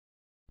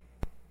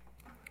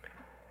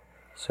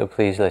So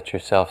please let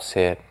yourself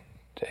sit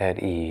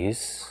at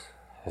ease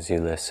as you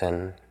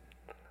listen.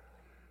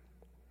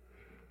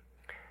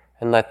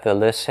 And let the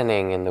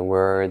listening and the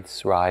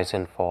words rise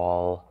and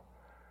fall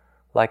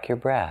like your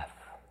breath.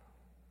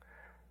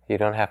 You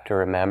don't have to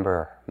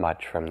remember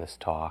much from this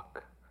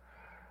talk.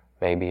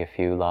 Maybe a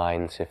few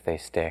lines if they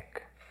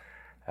stick.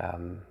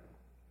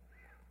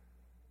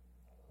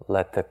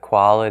 Let the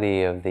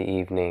quality of the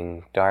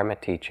evening Dharma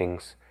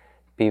teachings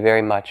be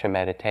very much a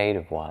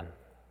meditative one.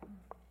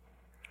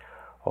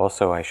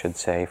 Also, I should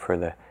say, for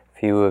the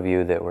few of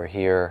you that were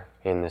here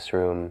in this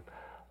room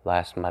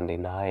last Monday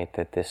night,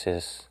 that this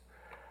is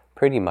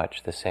pretty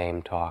much the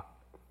same talk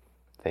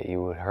that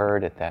you had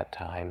heard at that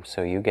time,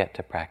 so you get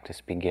to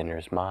practice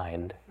beginner's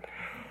mind,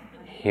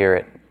 hear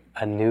it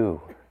anew.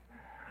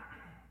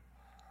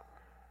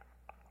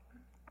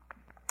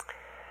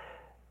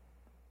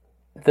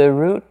 The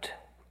root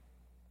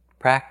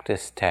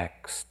practice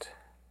text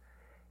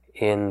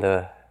in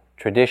the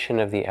tradition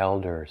of the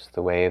elders,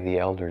 the way of the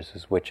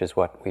elders, which is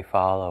what we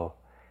follow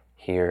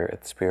here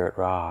at Spirit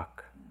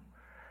Rock.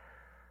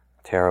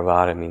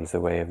 Theravada means the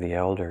way of the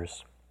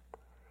elders.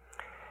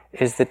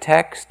 Is the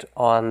text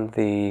on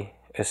the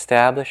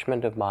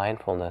establishment of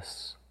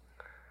mindfulness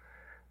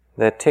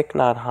that Thich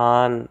Nhat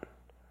Hanh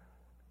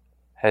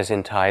has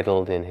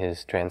entitled in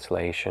his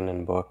translation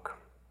and book,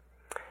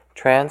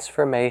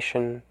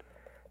 Transformation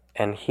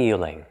and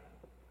Healing.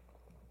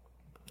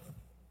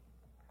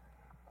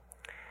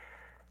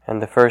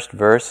 And the first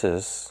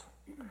verses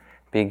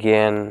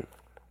begin,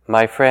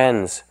 "My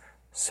friends,"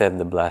 said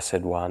the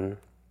Blessed One,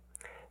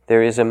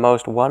 "there is a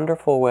most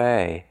wonderful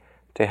way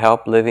to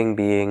help living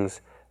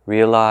beings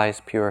realize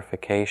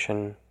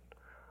purification,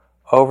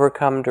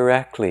 overcome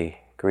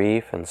directly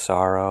grief and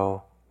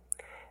sorrow,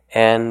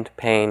 end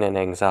pain and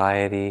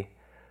anxiety,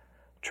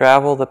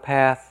 travel the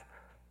path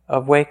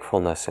of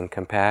wakefulness and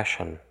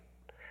compassion,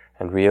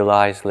 and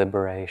realize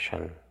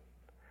liberation.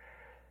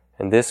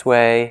 And this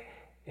way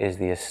is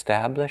the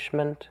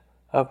establishment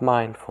of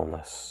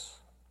mindfulness."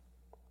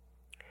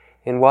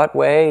 In what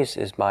ways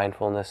is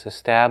mindfulness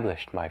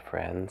established, my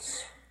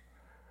friends?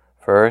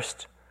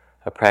 First,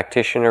 a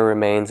practitioner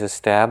remains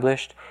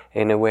established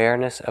in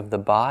awareness of the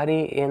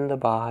body in the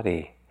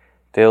body,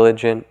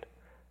 diligent,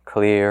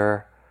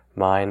 clear,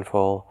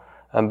 mindful,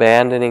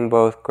 abandoning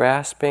both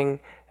grasping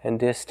and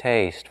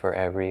distaste for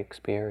every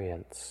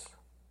experience.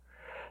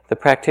 The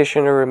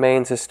practitioner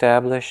remains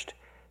established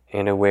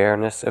in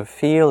awareness of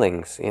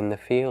feelings in the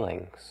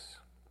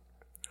feelings,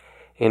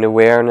 in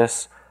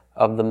awareness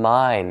of the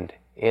mind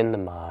in the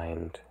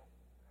mind,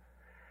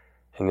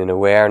 and in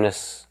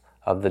awareness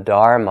of the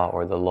Dharma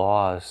or the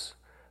laws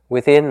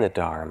within the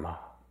Dharma.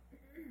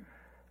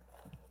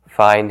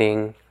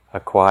 Finding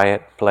a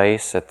quiet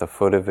place at the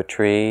foot of a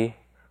tree,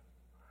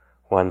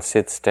 one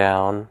sits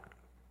down,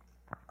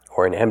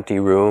 or an empty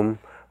room,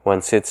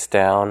 one sits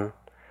down,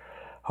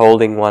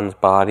 holding one's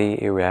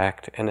body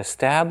erect, and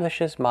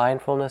establishes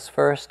mindfulness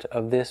first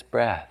of this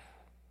breath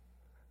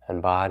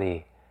and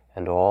body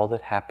and all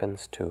that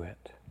happens to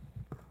it.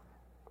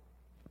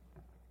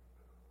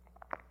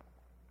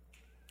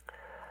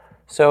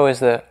 So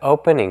as the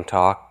opening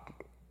talk,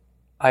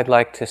 I'd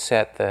like to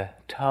set the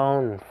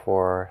tone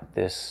for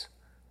this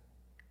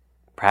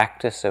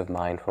practice of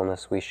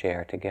mindfulness we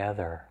share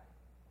together.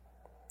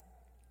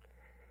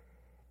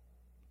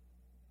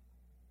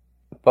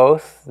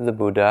 Both the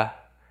Buddha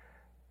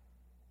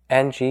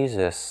and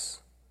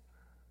Jesus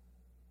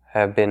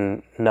have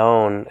been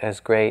known as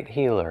great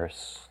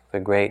healers, the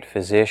great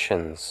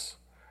physicians,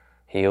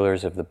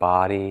 healers of the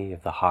body,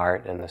 of the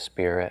heart, and the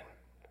spirit.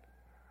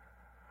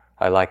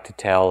 I like to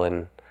tell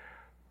in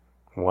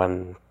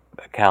one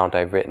account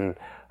I've written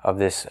of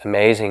this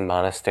amazing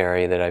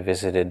monastery that I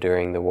visited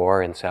during the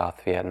war in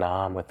South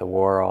Vietnam, with the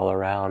war all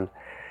around.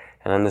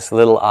 And on this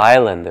little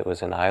island, that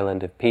was an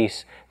island of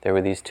peace, there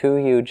were these two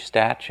huge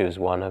statues,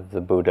 one of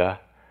the Buddha,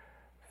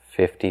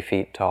 50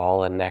 feet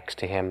tall, and next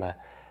to him a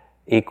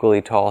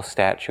equally tall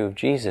statue of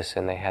Jesus,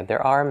 and they had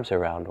their arms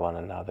around one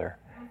another,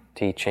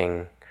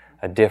 teaching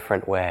a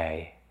different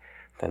way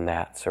than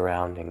that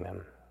surrounding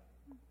them.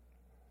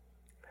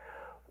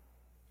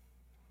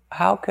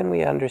 How can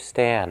we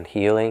understand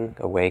healing,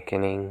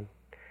 awakening,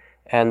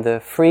 and the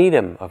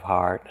freedom of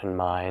heart and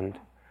mind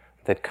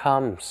that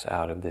comes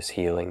out of this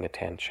healing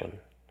attention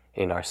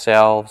in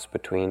ourselves,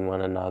 between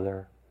one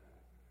another?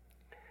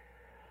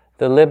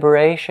 The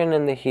liberation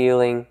and the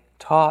healing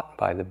taught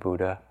by the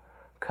Buddha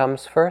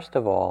comes first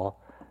of all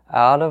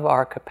out of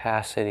our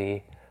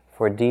capacity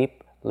for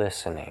deep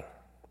listening.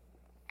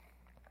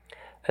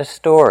 A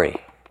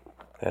story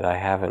that I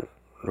haven't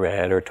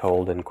read or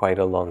told in quite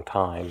a long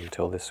time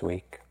until this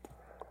week,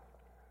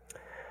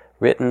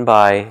 written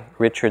by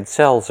Richard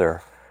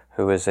Selzer,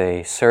 who is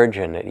a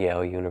surgeon at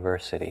Yale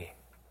University.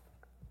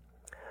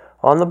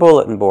 On the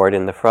bulletin board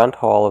in the front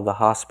hall of the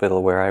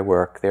hospital where I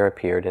work, there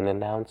appeared an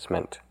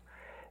announcement.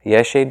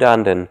 Yeshe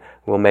Dandan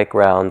will make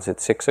rounds at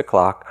 6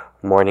 o'clock,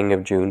 morning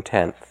of June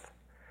 10th.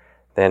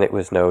 Then it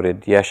was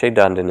noted, Yeshe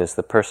Dandan is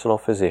the personal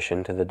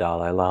physician to the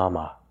Dalai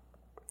Lama.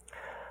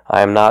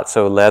 I am not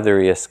so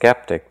leathery a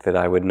skeptic that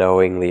I would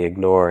knowingly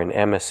ignore an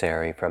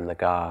emissary from the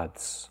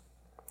gods.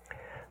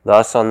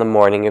 Thus, on the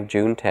morning of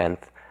June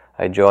 10th,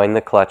 I joined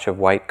the clutch of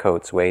white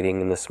coats waiting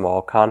in the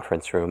small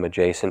conference room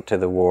adjacent to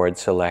the ward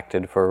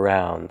selected for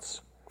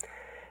rounds.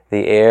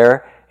 The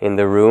air in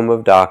the room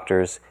of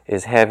doctors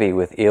is heavy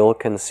with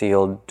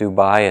ill-concealed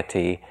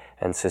dubiety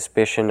and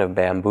suspicion of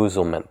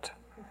bamboozlement.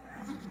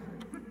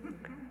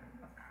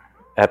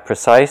 At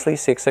precisely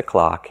 6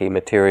 o'clock, he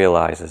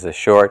materializes, a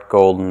short,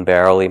 golden,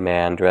 barrelly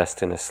man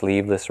dressed in a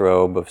sleeveless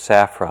robe of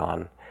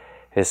saffron,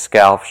 his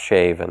scalp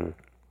shaven.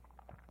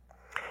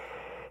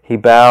 He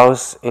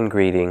bows in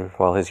greeting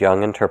while his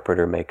young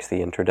interpreter makes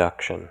the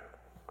introduction.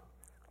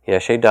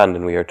 Yeshe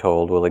Dundon, we are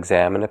told, will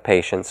examine a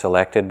patient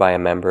selected by a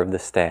member of the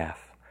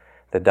staff.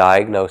 The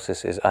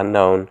diagnosis is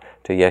unknown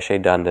to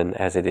Yeshe Dundon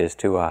as it is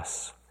to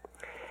us.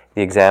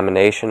 The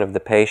examination of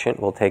the patient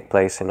will take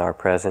place in our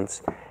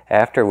presence,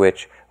 after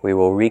which we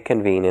will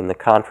reconvene in the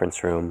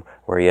conference room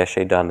where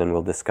Yeshe Dundon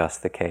will discuss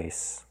the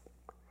case.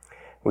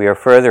 We are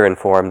further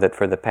informed that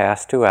for the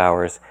past 2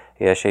 hours,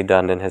 Yeshe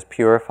Dundon has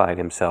purified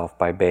himself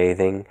by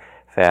bathing,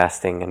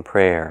 fasting, and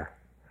prayer.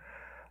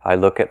 I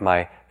look at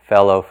my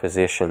fellow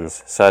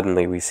physicians.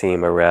 Suddenly we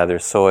seem a rather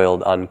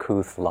soiled,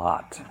 uncouth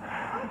lot.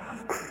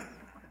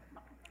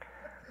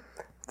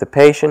 The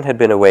patient had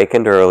been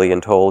awakened early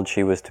and told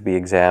she was to be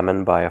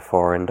examined by a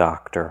foreign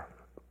doctor.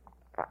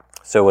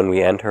 So when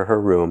we enter her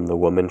room, the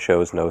woman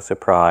shows no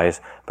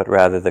surprise, but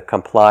rather the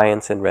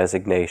compliance and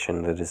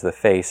resignation that is the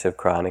face of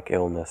chronic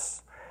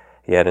illness.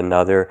 Yet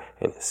another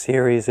in a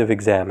series of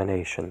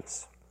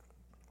examinations.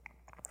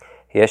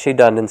 Yeshe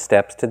Dundon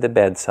steps to the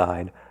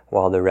bedside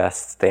while the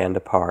rest stand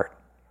apart,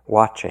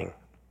 watching.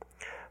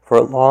 For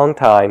a long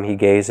time he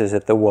gazes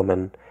at the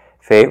woman,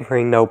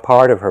 favoring no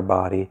part of her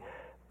body,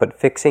 but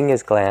fixing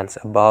his glance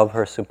above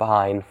her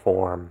supine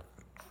form.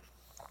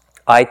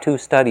 I too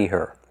study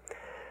her.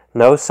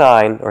 No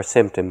sign or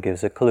symptom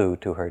gives a clue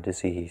to her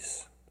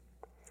disease.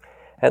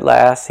 At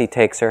last he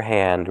takes her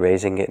hand,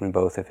 raising it in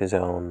both of his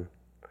own.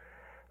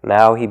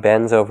 Now he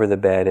bends over the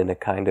bed in a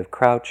kind of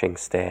crouching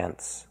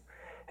stance,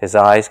 his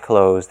eyes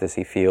closed as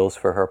he feels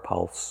for her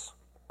pulse.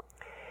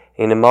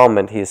 In a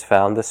moment he has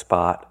found the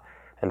spot,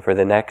 and for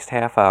the next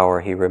half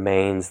hour he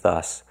remains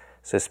thus,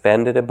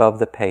 suspended above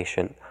the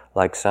patient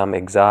like some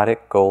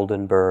exotic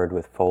golden bird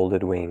with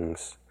folded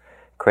wings,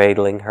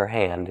 cradling her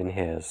hand in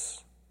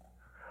his.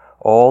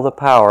 All the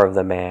power of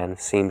the man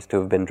seems to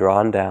have been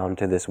drawn down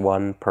to this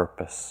one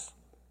purpose.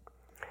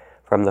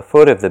 From the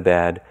foot of the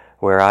bed,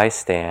 where I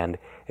stand,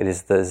 it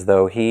is as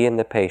though he and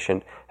the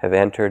patient have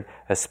entered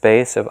a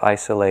space of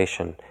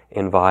isolation,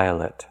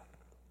 inviolate.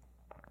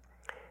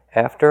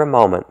 After a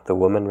moment, the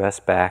woman rests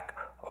back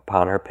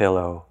upon her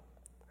pillow.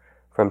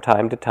 From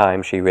time to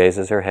time, she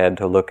raises her head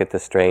to look at the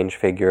strange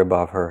figure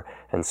above her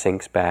and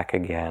sinks back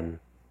again.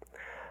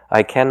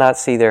 I cannot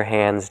see their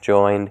hands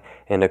joined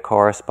in a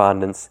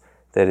correspondence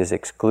that is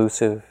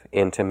exclusive,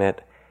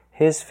 intimate,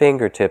 his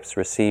fingertips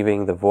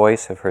receiving the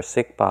voice of her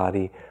sick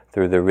body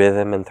through the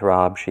rhythm and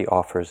throb she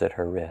offers at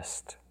her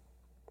wrist.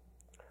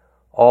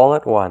 All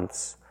at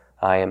once,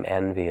 I am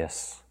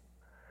envious.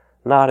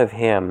 Not of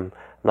him,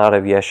 not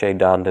of Yeshe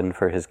Dundon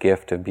for his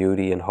gift of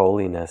beauty and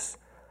holiness,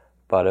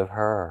 but of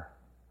her.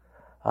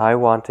 I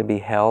want to be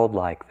held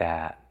like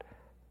that,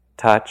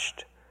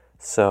 touched,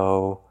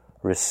 so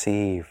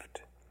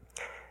received.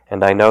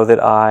 And I know that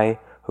I,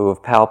 who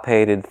have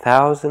palpated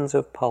thousands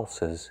of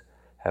pulses,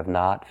 have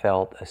not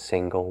felt a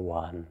single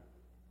one.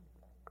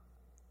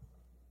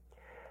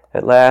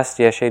 At last,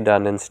 Yeshe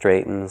Dundon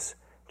straightens,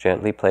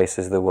 gently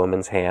places the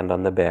woman's hand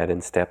on the bed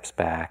and steps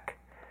back.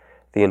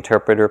 The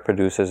interpreter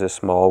produces a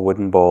small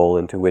wooden bowl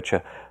into which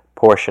a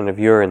portion of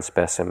urine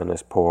specimen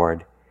is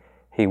poured.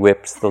 He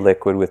whips the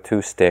liquid with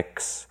 2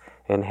 sticks,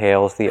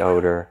 inhales the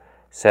odor,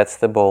 sets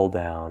the bowl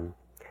down,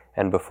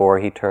 and before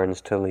he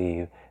turns to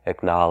leave,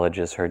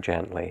 acknowledges her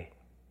gently.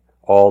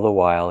 All the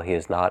while he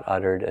has not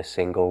uttered a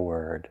single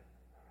word.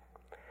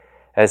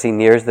 As he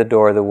nears the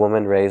door, the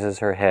woman raises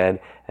her head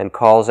and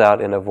calls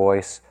out in a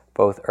voice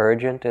both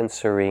urgent and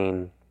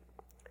serene,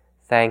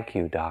 "Thank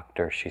you,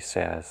 doctor," she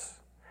says,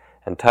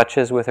 and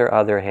touches with her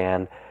other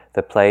hand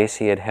the place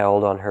he had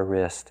held on her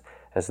wrist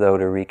as though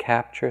to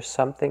recapture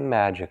something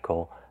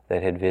magical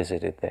that had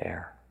visited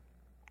there.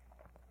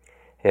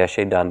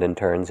 Yeshe Dundon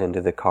turns into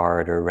the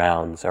corridor.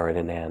 Rounds are at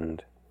an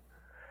end.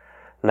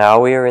 Now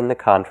we are in the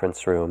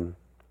conference room.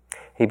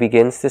 He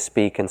begins to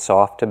speak in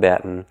soft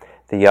Tibetan,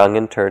 the young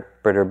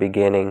interpreter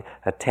beginning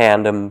a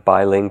tandem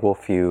bilingual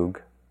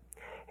fugue.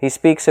 He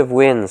speaks of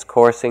winds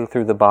coursing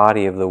through the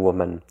body of the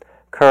woman,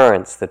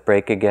 currents that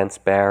break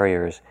against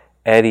barriers,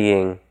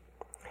 eddying.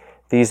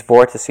 These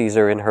vortices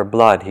are in her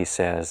blood, he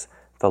says,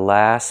 the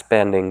last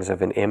spendings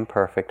of an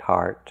imperfect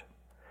heart.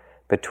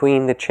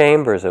 Between the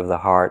chambers of the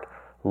heart,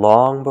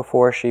 long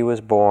before she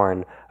was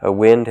born, a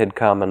wind had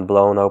come and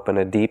blown open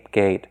a deep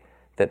gate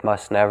that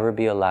must never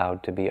be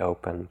allowed to be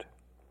opened.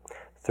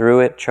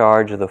 Through it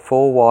charge the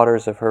full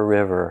waters of her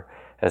river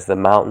as the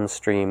mountain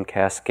stream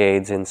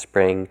cascades in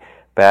spring,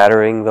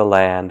 battering the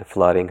land,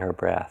 flooding her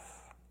breath.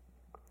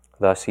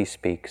 Thus he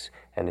speaks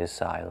and is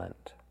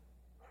silent.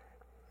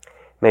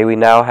 May we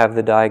now have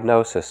the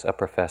diagnosis, a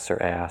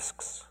professor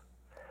asks.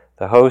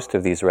 The host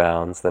of these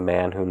rounds, the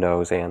man who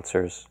knows,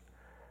 answers,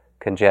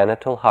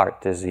 congenital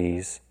heart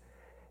disease,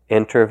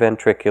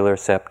 interventricular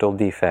septal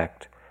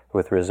defect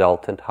with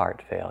resultant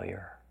heart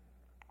failure.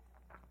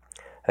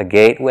 A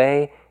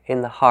gateway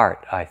in the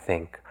heart, I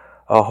think,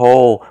 a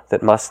hole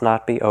that must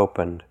not be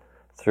opened.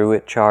 Through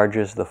it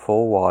charges the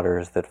full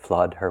waters that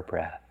flood her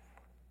breath.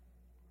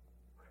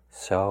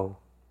 So,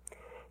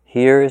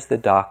 here is the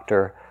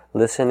doctor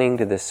listening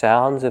to the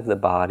sounds of the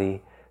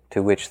body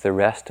to which the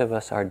rest of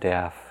us are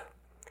deaf.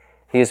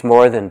 He is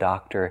more than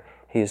doctor,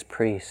 he is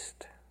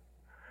priest.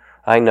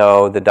 I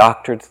know the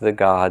doctor to the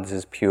gods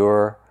is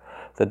pure,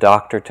 the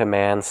doctor to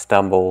man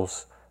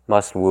stumbles,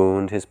 must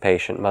wound, his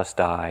patient must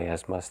die,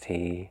 as must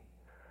he.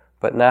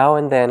 But now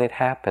and then it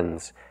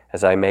happens,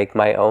 as I make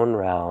my own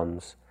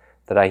rounds,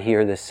 that I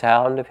hear the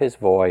sound of his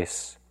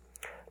voice,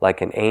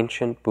 like an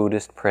ancient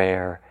Buddhist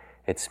prayer,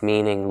 its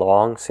meaning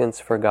long since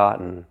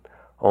forgotten,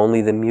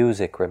 only the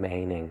music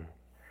remaining.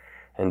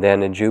 And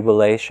then a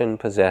jubilation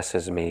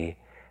possesses me,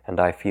 and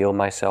I feel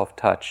myself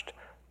touched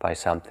by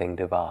something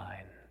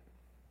divine.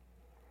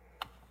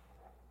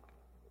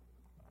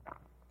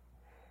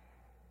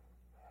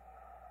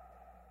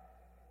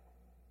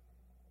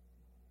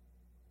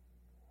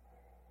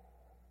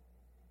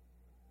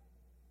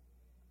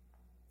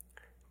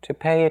 To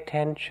pay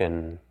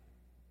attention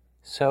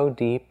so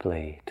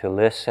deeply, to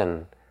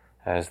listen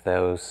as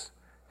those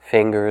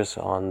fingers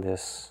on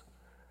this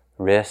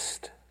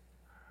wrist,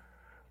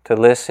 to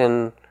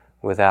listen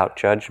without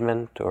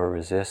judgment or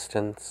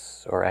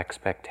resistance or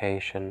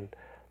expectation,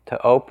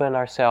 to open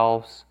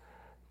ourselves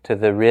to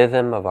the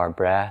rhythm of our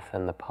breath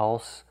and the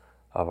pulse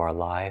of our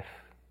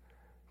life,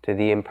 to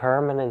the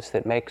impermanence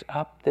that makes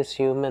up this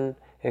human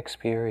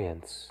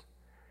experience,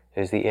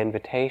 is the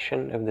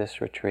invitation of this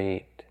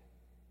retreat.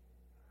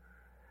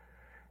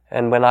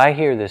 And when I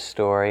hear this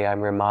story,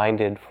 I'm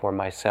reminded for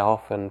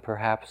myself and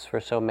perhaps for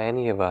so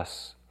many of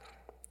us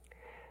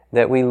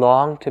that we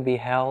long to be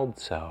held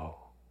so,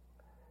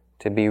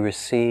 to be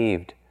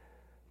received,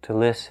 to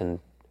listen,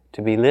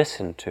 to be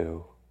listened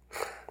to.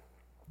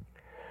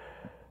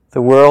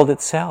 The world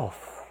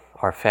itself,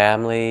 our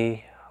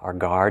family, our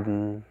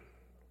garden,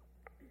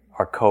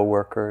 our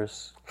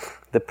co-workers,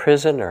 the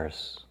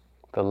prisoners,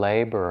 the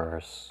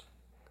laborers,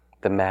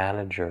 the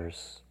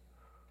managers,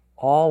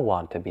 all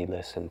want to be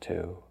listened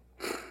to.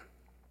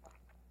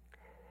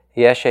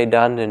 Yeshe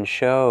Dandan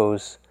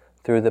shows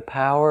through the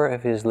power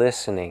of his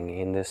listening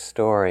in this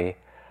story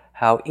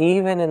how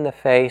even in the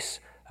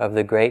face of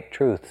the great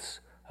truths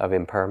of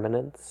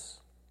impermanence,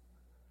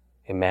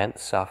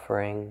 immense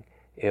suffering,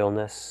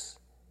 illness,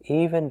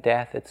 even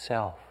death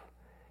itself,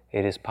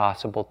 it is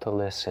possible to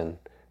listen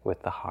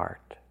with the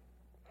heart.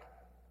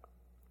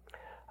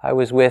 I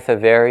was with a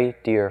very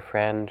dear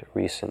friend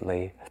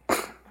recently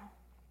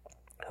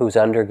who's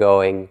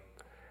undergoing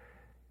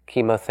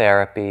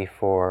chemotherapy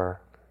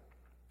for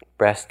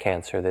breast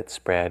cancer that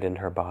spread in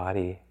her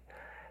body,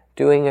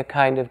 doing a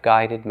kind of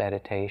guided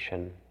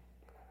meditation.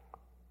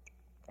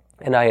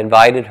 And I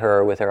invited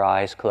her, with her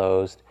eyes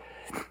closed,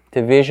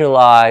 to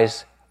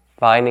visualize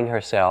finding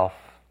herself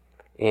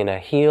in a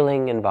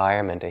healing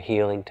environment, a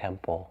healing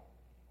temple.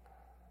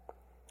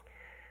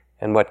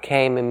 And what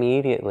came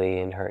immediately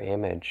in her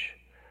image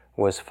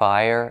was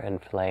fire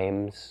and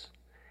flames.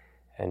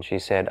 And she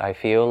said, I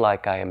feel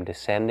like I am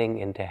descending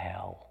into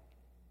hell.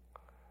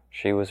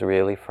 She was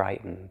really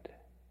frightened.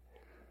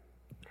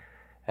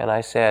 And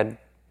I said,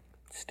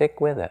 stick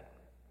with it.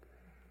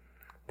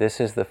 This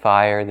is the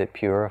fire that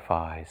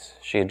purifies.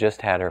 She had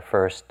just had her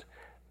first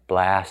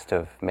blast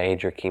of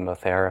major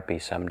chemotherapy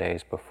some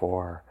days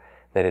before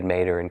that had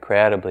made her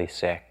incredibly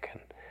sick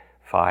and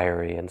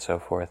fiery and so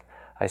forth.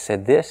 I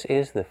said, this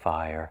is the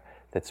fire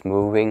that's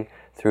moving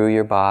through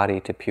your body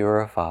to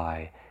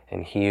purify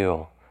and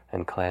heal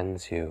and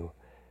cleanse you.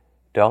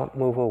 Don't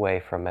move away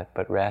from it,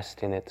 but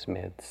rest in its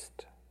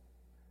midst.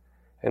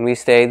 And we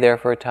stayed there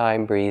for a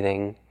time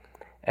breathing,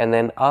 and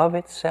then of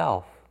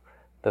itself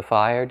the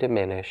fire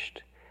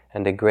diminished,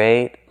 and a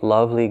great,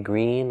 lovely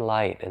green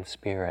light and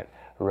spirit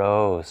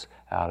rose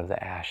out of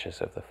the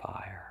ashes of the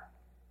fire.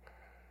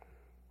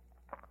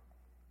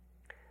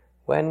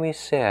 When we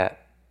sit,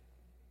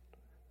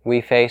 we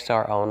face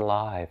our own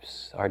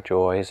lives, our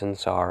joys and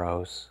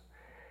sorrows,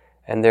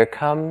 and there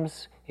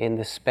comes in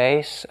the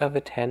space of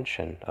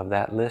attention, of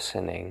that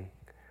listening,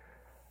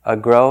 a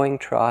growing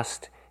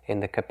trust in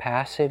the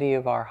capacity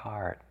of our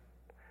heart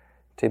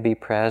to be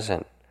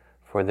present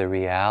for the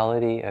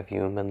reality of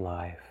human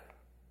life.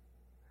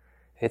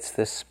 It's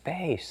the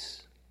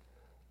space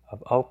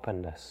of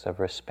openness, of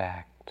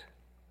respect,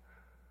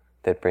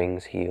 that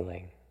brings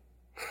healing.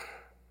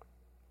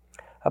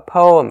 A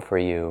poem for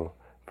you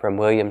from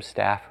William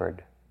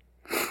Stafford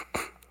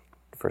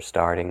for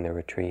starting the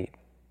retreat.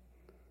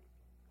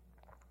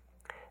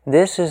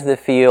 This is the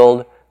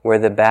field where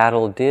the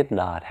battle did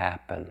not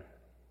happen,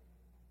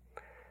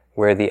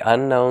 where the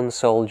unknown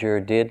soldier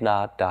did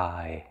not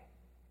die.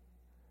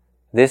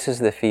 This is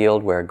the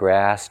field where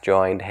grass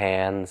joined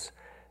hands,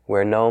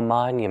 where no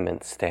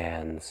monument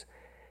stands,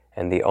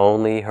 and the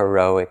only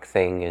heroic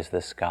thing is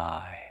the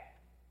sky.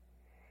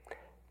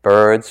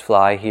 Birds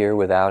fly here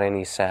without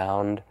any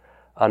sound,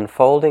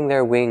 unfolding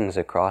their wings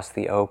across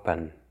the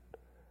open.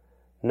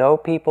 No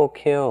people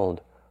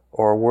killed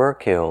or were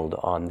killed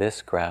on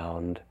this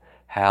ground,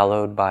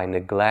 hallowed by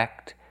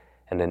neglect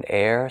and an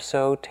air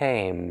so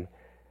tame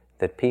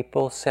that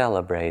people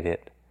celebrate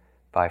it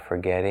by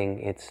forgetting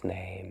its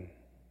name.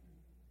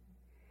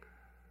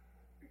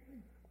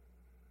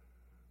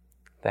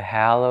 The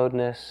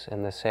hallowedness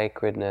and the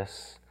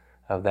sacredness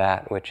of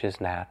that which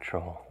is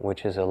natural,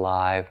 which is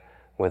alive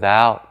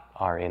without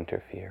our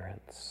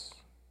interference.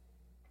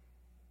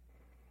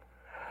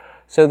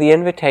 So the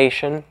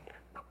invitation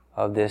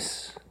of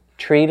this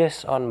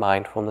treatise on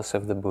mindfulness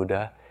of the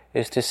Buddha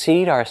is to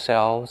seat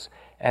ourselves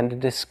and to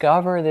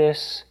discover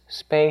this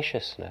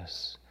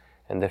spaciousness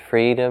and the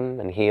freedom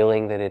and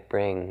healing that it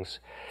brings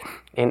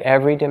in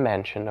every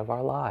dimension of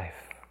our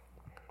life.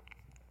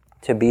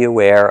 To be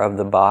aware of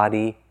the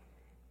body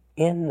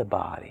in the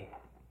body.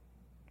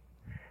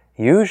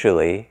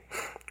 Usually,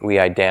 we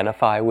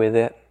identify with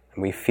it,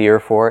 and we fear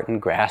for it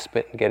and grasp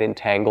it and get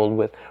entangled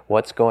with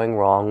what's going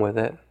wrong with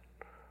it.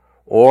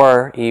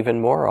 Or,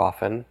 even more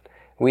often,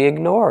 we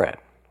ignore it.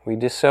 We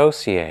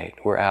dissociate.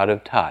 We're out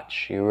of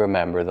touch. You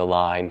remember the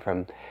line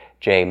from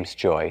James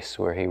Joyce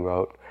where he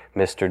wrote,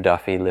 "Mr.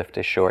 Duffy lived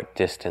a short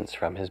distance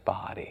from his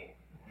body."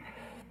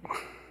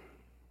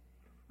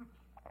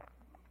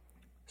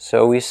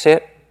 So we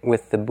sit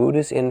with the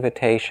Buddha's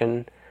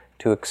invitation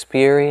to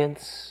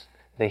experience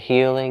the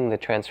healing, the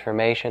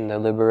transformation, the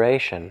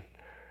liberation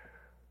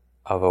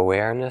of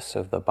awareness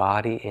of the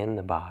body in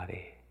the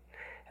body.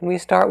 And we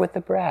start with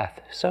the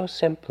breath, so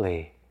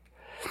simply.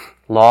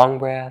 Long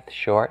breath,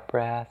 short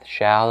breath,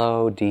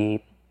 shallow,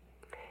 deep.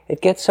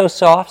 It gets so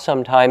soft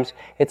sometimes,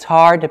 it's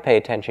hard to pay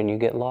attention, you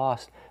get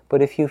lost.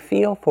 But if you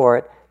feel for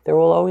it, there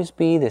will always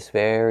be this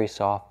very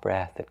soft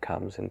breath that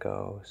comes and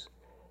goes.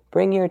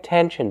 Bring your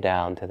attention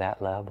down to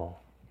that level.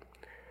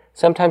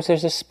 Sometimes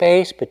there's a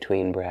space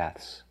between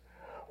breaths,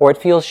 or it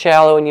feels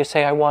shallow and you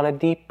say, "I want a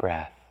deep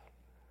breath."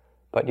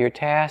 But your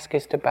task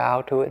is to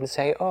bow to it and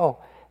say, "Oh,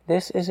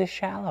 this is a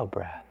shallow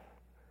breath."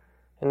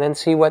 And then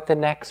see what the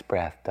next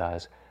breath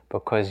does,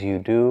 because you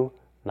do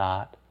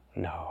not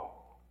know.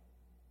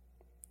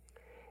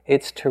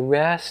 It's to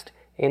rest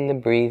in the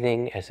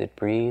breathing as it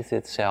breathes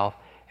itself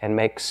and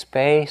make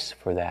space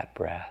for that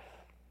breath.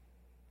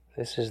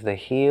 This is the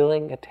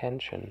healing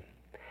attention.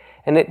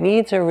 And it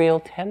needs a real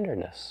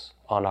tenderness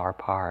on our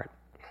part.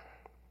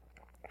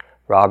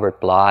 Robert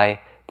Bly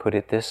put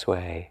it this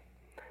way: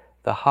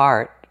 the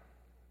heart,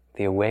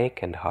 the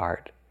awakened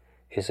heart,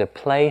 is a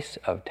place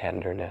of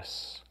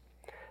tenderness.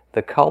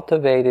 The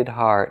cultivated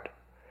heart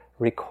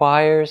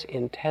requires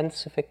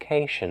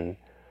intensification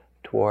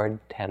toward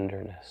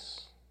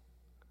tenderness.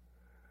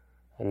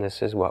 And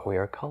this is what we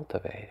are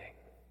cultivating.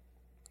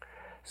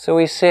 So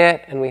we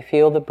sit and we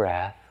feel the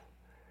breath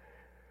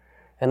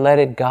and let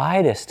it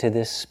guide us to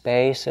this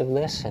space of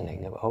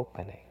listening, of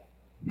opening.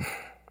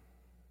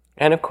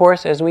 And of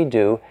course, as we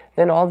do,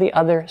 then all the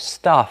other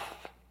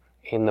stuff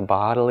in the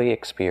bodily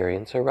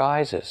experience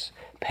arises.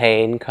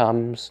 Pain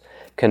comes,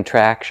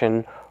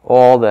 contraction,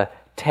 all the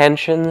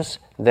tensions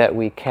that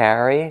we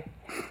carry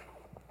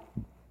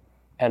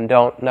and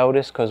don't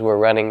notice because we're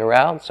running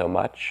around so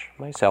much,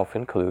 myself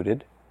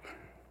included.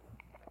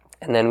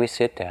 And then we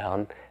sit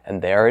down,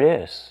 and there it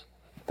is.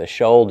 The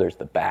shoulders,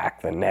 the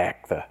back, the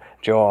neck, the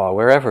jaw,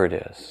 wherever it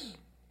is.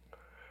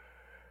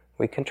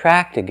 We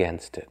contract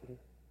against it.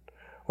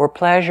 Or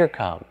pleasure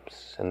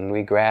comes, and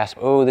we grasp,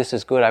 "Oh, this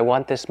is good, I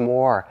want this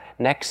more."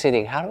 Next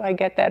sitting, how do I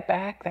get that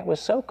back? That was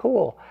so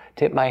cool.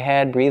 Tip my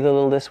head, breathe a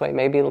little this way,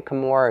 maybe it'll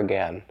come more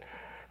again.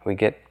 We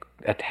get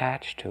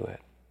attached to it.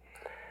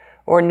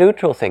 Or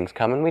neutral things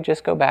come, and we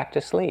just go back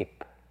to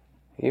sleep.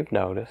 You've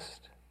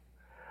noticed.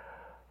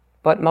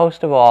 But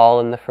most of all,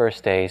 in the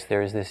first days,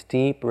 there is this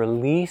deep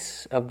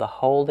release of the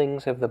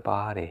holdings of the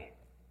body.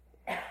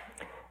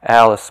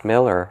 Alice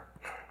Miller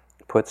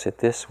puts it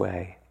this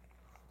way: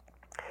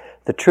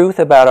 the truth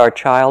about our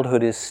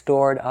childhood is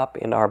stored up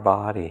in our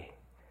body,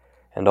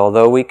 and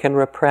although we can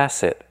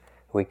repress it,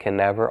 we can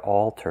never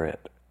alter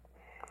it.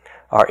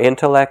 Our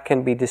intellect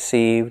can be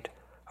deceived,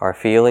 our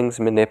feelings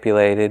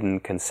manipulated,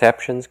 and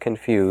conceptions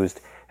confused,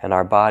 and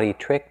our body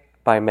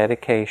tricked by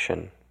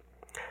medication.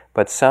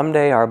 But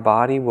someday our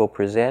body will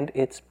present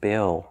its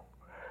bill,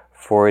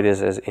 for it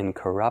is as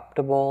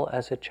incorruptible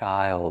as a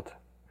child,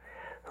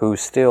 who,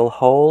 still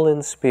whole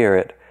in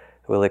spirit,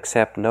 will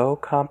accept no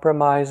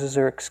compromises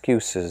or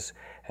excuses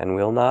and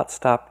will not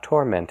stop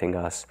tormenting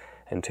us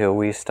until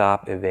we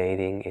stop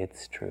evading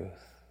its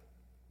truth.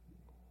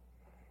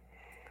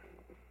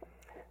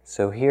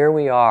 So here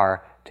we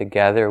are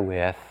together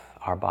with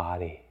our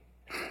body.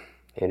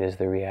 It is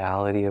the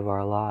reality of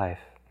our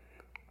life.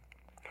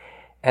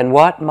 And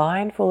what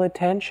mindful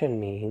attention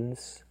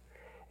means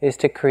is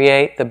to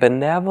create the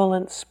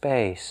benevolent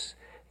space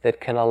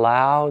that can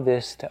allow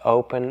this to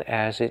open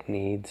as it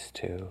needs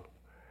to.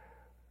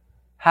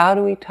 How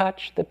do we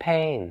touch the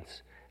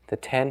pains, the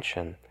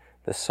tension,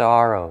 the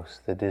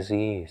sorrows, the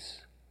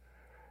disease?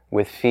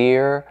 With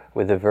fear,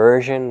 with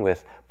aversion,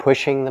 with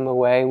pushing them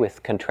away,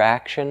 with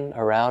contraction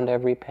around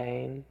every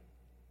pain?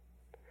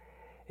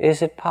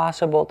 Is it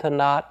possible to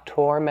not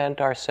torment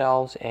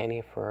ourselves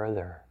any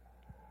further?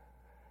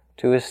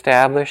 To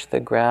establish the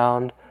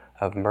ground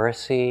of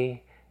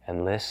mercy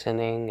and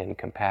listening and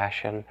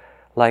compassion,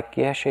 like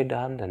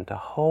Yeshe, to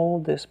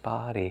hold this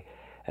body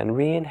and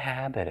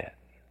re-inhabit it.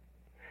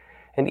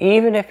 And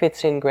even if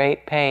it's in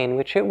great pain,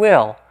 which it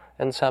will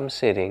in some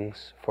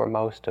sittings for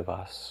most of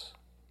us,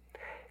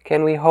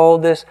 can we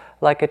hold this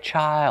like a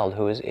child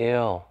who is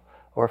ill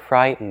or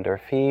frightened or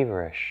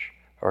feverish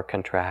or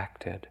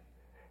contracted,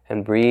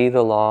 and breathe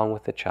along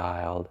with the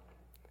child?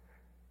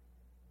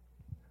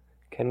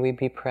 Can we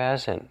be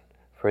present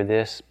for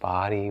this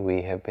body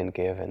we have been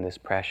given, this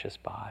precious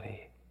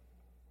body?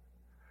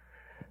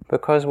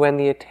 Because when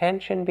the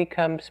attention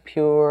becomes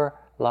pure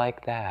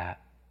like that,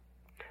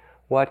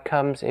 what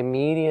comes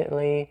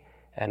immediately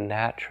and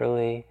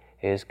naturally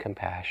is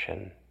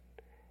compassion.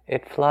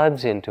 It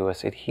floods into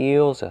us, it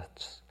heals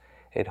us,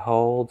 it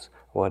holds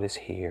what is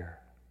here.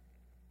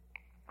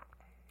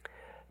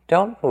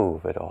 Don't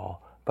move at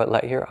all, but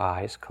let your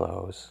eyes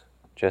close,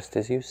 just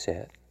as you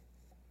sit.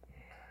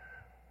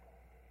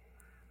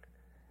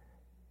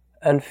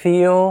 And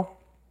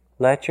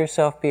let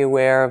yourself be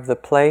aware of the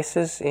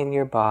places in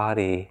your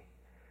body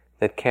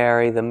that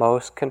carry the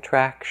most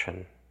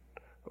contraction,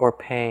 or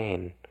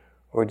pain,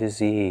 or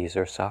disease,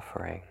 or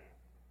suffering.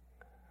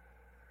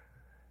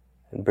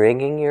 And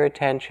bringing your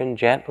attention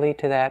gently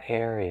to that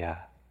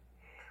area,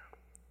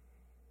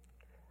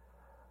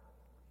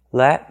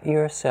 let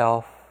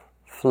yourself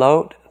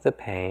float the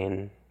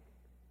pain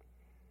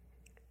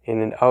in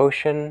an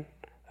ocean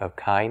of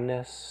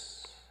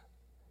kindness,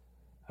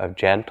 of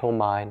gentle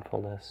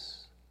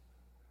mindfulness,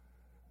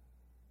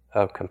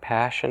 of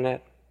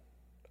compassionate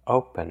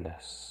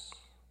openness.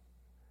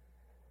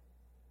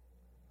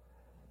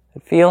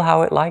 And feel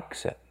how it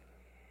likes it,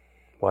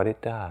 what it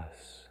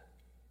does.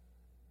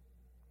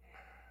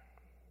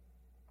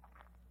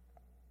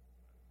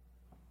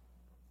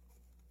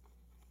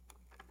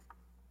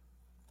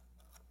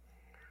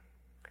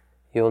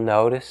 You'll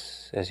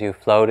notice, as you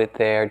float it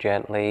there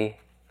gently,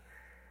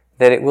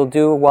 that it will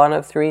do one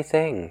of three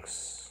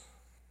things.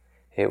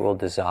 It will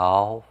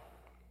dissolve,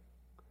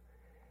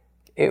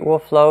 it will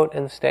float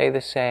and stay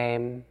the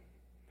same,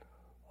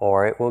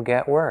 or it will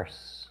get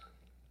worse.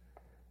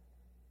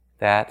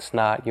 That's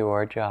not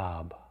your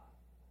job.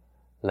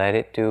 Let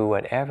it do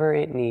whatever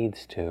it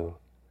needs to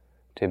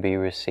be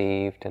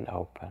received and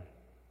open.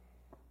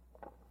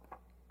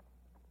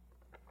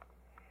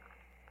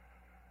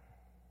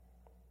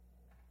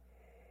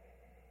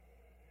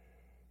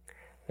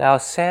 Now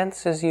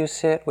sense as you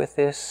sit with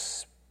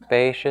this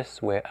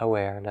spacious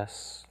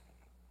awareness,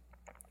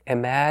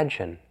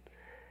 imagine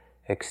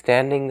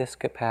extending this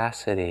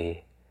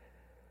capacity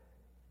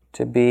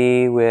to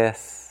be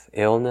with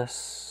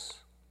illness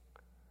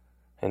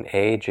and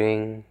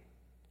aging,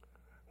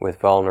 with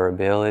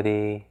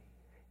vulnerability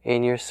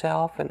in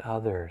yourself and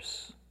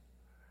others.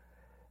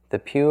 The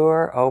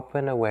pure,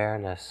 open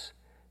awareness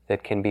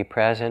that can be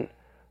present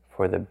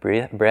for the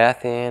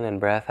breath in and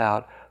breath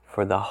out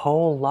for the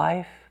whole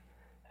life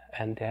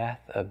and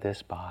death of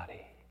this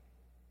body.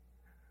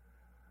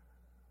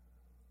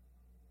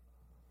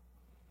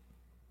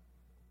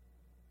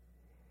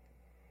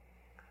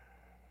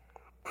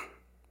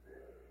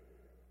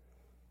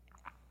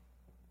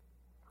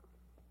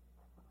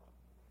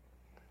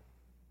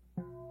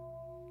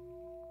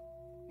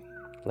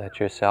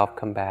 Let yourself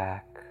come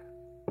back.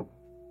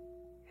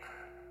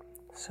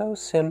 So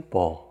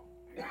simple.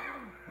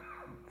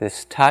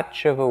 This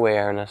touch of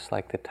awareness,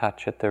 like the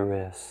touch at the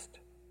wrist.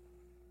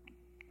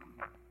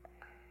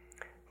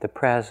 The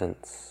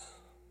presence.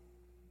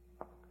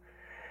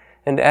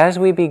 And as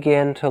we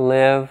begin to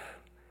live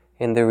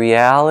in the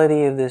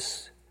reality of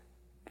this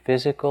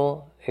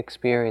physical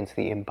experience,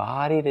 the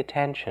embodied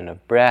attention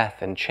of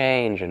breath and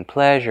change and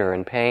pleasure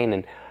and pain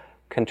and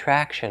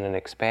contraction and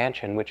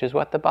expansion, which is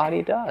what the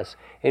body does.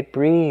 It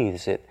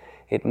breathes,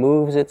 it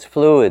moves its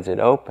fluids, it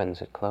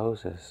opens, it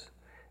closes.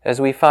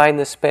 As we find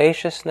the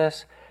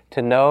spaciousness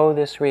to know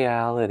this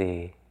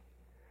reality,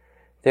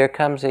 there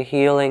comes a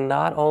healing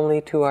not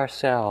only to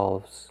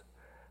ourselves,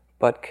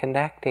 but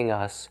connecting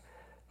us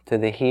to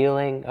the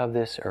healing of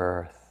this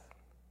earth.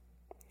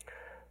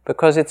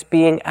 Because it's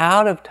being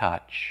out of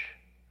touch,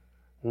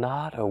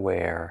 not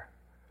aware,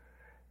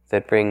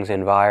 that brings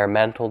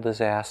environmental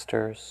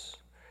disasters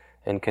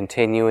and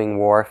continuing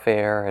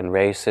warfare and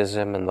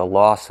racism and the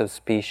loss of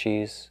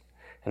species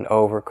and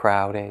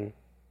overcrowding.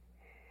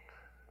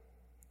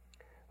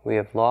 We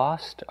have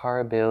lost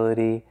our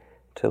ability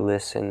to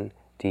listen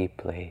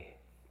deeply.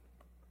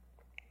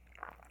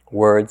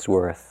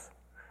 Wordsworth: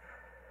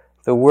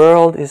 "The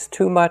world is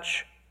too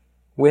much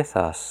with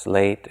us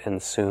late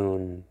and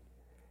soon.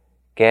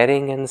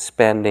 Getting and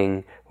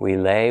spending, we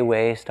lay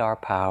waste our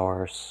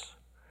powers.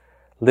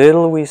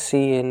 Little we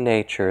see in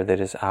nature that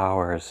is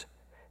ours,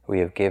 we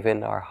have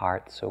given our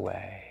hearts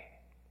away."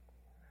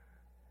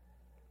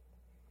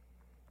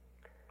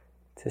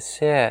 To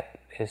sit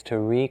is to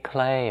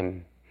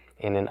reclaim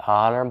in an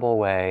honorable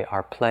way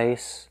our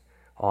place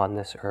on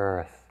this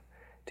earth,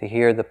 to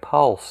hear the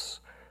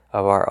pulse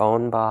of our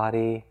own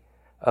body,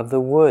 of the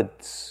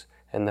woods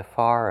and the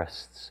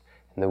forests,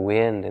 and the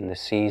wind and the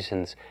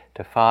seasons,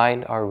 to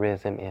find our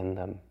rhythm in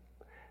them.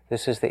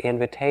 This is the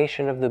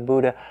invitation of the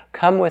Buddha.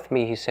 Come with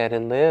me, he said,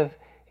 and live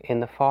in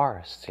the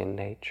forests, in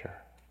nature.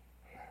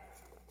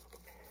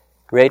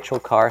 Rachel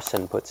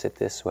Carson puts it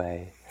this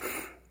way: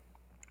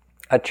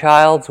 a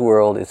child's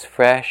world is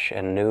fresh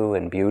and new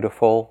and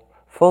beautiful,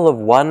 full of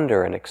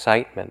wonder and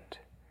excitement.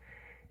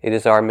 It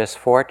is our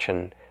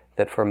misfortune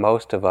that for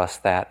most of us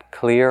that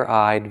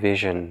clear-eyed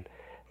vision,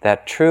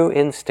 that true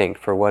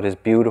instinct for what is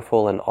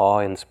beautiful and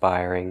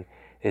awe-inspiring,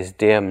 is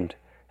dimmed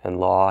and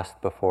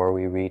lost before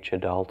we reach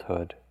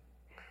adulthood.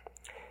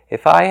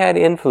 If I had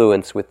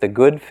influence with the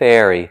good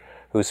fairy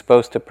who's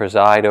supposed to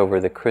preside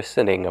over the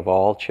christening of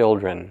all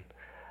children,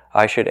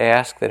 I should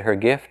ask that her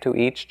gift to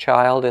each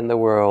child in the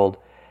world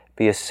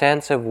be a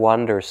sense of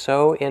wonder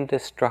so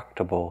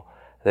indestructible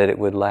that it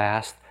would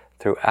last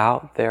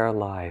throughout their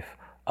life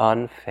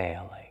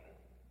unfailing.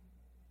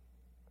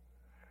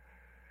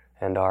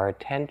 And our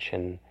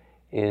attention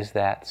is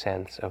that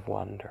sense of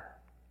wonder.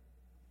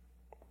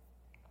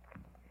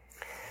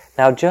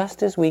 Now,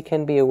 just as we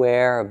can be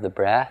aware of the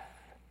breath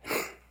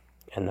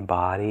and the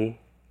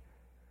body,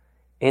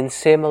 in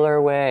similar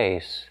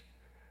ways,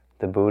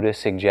 the Buddha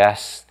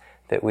suggests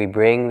that we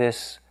bring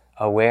this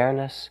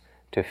awareness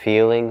to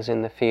feelings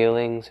in the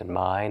feelings and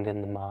mind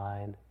in the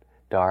mind,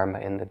 Dharma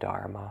in the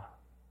Dharma,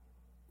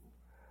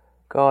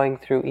 going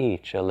through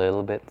each a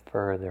little bit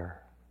further.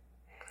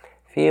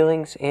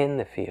 Feelings in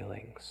the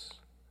feelings.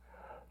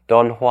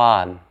 Don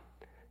Juan,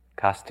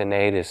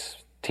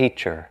 Castaneda's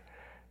teacher,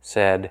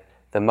 said,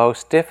 the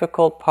most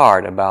difficult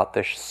part about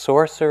the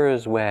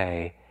sorcerer's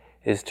way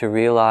is to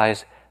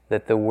realize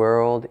that the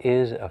world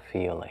is a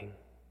feeling.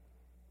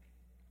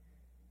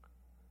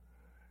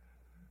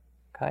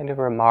 Kind of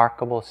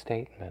remarkable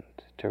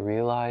statement, to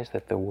realize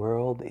that the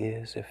world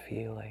is a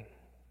feeling.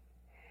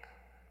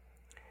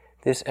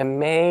 This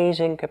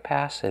amazing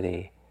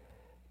capacity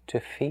to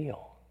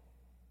feel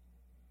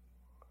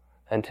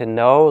and to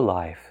know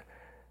life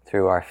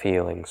through our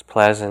feelings,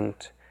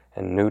 pleasant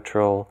and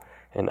neutral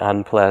and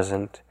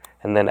unpleasant,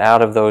 and then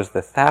out of those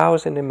the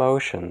 1,000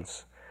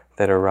 emotions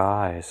that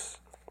arise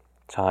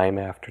time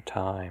after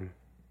time.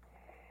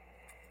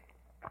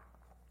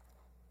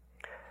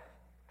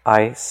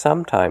 I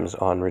sometimes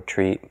on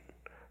retreat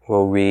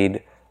will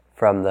read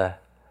from the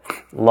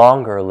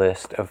longer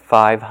list of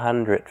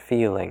 500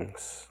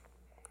 feelings,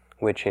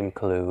 which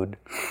include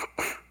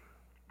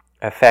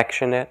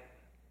affectionate,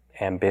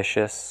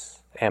 ambitious,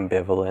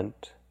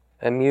 ambivalent,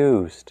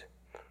 amused,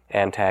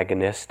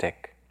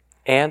 antagonistic,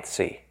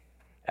 antsy,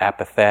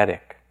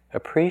 apathetic,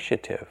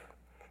 appreciative,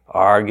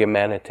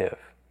 argumentative,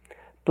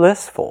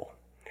 blissful,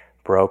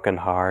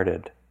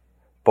 broken-hearted,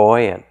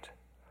 buoyant,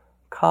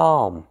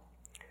 calm,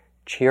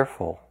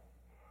 cheerful,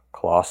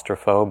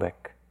 claustrophobic,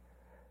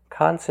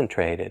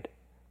 concentrated,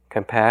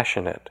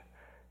 compassionate,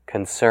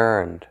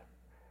 concerned,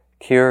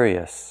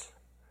 curious,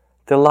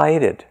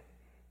 delighted,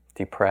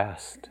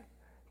 depressed,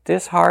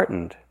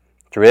 disheartened,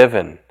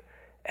 driven,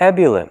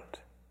 ebullient,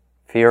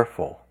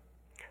 fearful,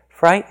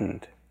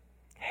 frightened,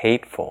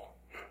 hateful,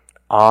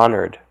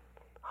 honored,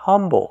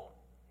 humble,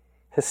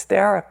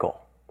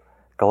 hysterical,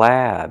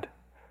 glad,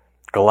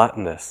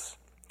 gluttonous,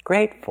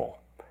 grateful,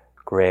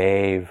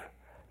 grave,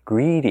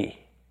 greedy,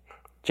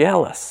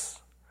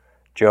 jealous,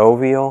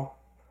 jovial,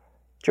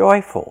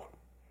 joyful,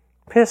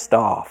 pissed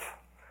off,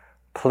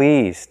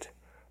 pleased,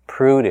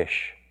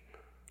 prudish,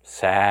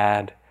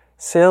 sad,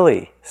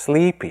 silly,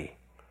 sleepy,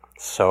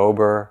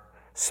 sober,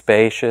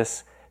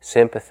 spacious,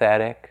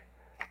 sympathetic.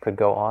 Could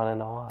go on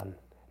and on.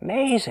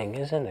 Amazing,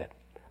 isn't it?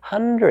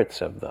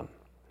 Hundreds of them.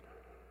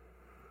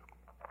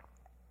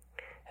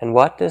 And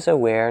what does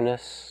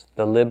awareness,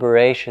 the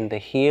liberation, the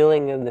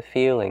healing of the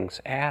feelings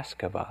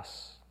ask of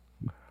us?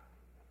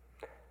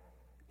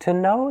 To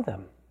know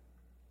them.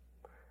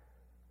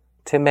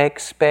 To make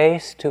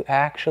space to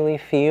actually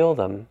feel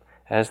them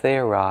as they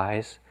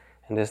arise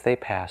and as they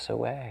pass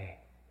away.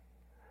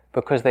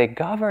 Because they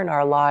govern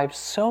our lives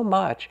so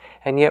much,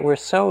 and yet we're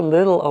so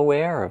little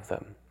aware of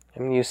them. I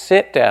mean, you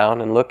sit down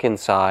and look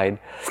inside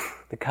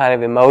the kind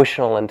of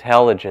emotional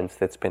intelligence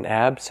that's been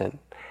absent,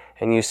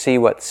 and you see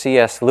what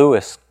C.S.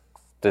 Lewis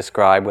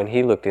described when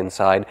he looked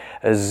inside: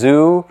 a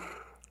zoo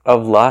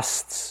of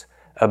lusts,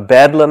 a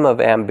bedlam of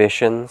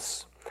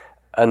ambitions,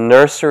 a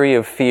nursery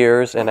of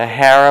fears, and a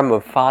harem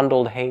of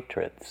fondled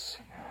hatreds.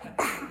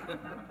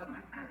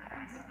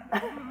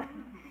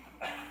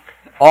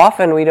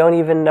 Often we don't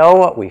even know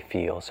what we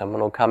feel.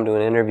 Someone will come to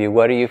an interview,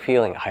 what are you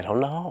feeling? I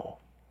don't know.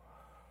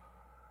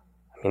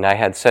 I mean, I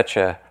had such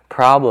a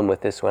problem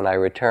with this when I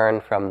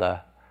returned from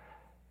the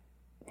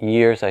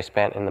years I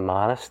spent in the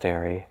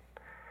monastery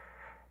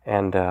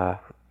and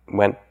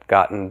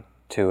got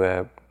into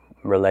a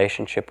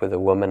relationship with a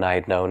woman I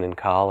had known in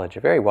college,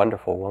 a very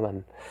wonderful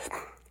woman.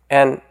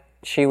 And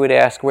she would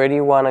ask, where do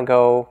you want to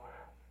go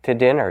to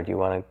dinner? Do you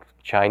want to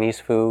Chinese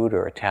food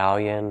or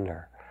Italian,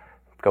 or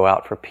go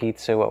out for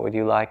pizza, what would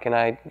you like? And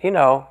I,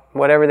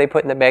 whatever they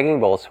put in the begging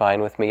bowl is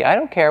fine with me. I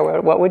don't care,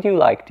 what would you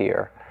like,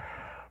 dear?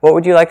 What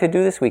would you like to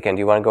do this weekend? Do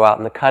you want to go out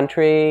in the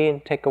country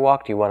and take a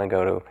walk? Do you want to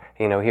go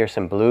to, hear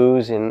some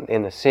blues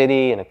in the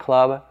city, in a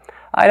club?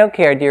 I don't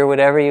care, dear,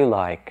 whatever you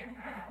like.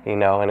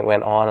 And it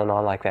went on and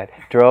on like that.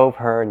 Drove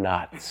her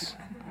nuts.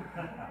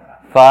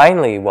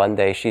 Finally, one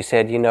day she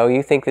said,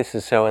 you think this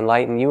is so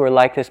enlightened. You were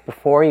like this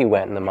before you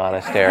went in the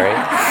monastery.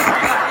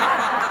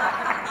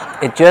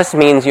 It just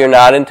means you're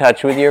not in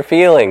touch with your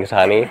feelings,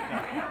 honey.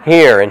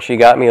 Here, and she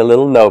got me a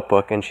little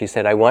notebook, and she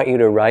said, I want you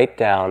to write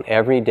down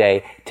every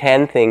day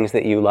 10 things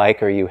that you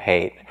like or you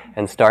hate,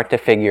 and start to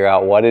figure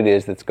out what it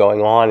is that's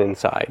going on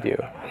inside you.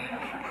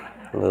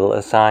 A little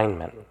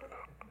assignment.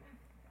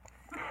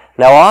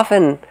 Now,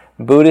 often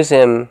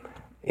Buddhism,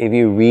 if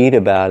you read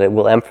about it,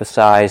 will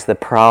emphasize the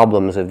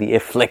problems of the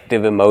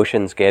afflictive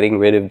emotions, getting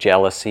rid of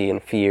jealousy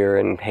and fear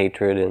and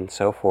hatred and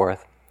so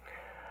forth.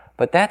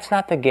 But that's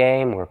not the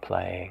game we're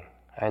playing.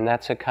 And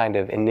that's a kind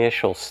of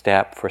initial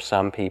step for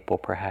some people,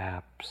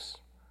 perhaps.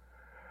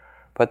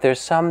 But there's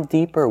some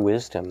deeper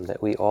wisdom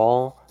that we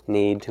all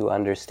need to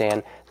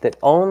understand that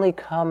only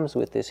comes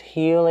with this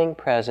healing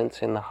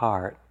presence in the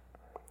heart.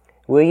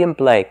 William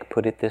Blake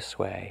put it this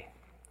way: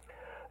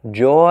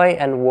 joy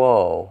and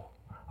woe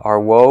are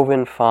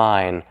woven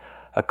fine,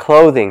 a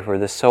clothing for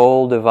the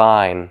soul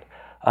divine.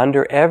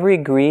 Under every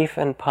grief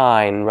and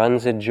pine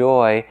runs a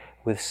joy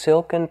with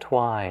silken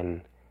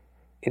twine.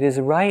 It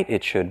is right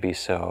it should be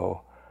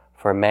so,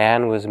 for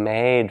man was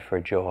made for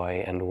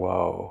joy and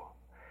woe.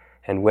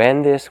 And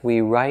when this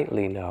we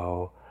rightly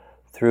know,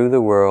 through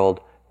the world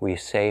we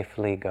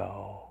safely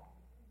go.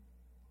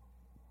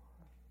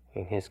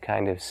 In his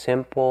kind of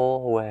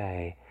simple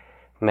way,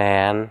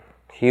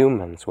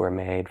 humans were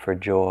made for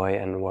joy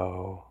and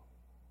woe.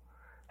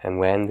 And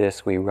when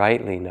this we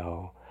rightly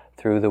know,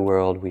 through the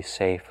world we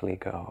safely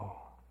go.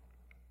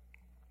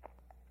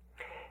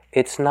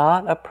 It's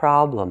not a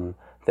problem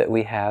that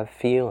we have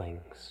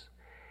feelings.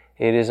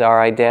 It is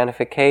our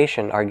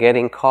identification, our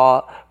getting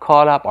caught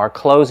up, our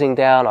closing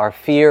down, our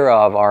fear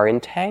of, our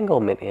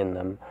entanglement in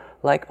them,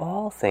 like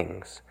all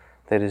things,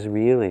 that is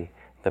really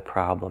the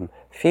problem.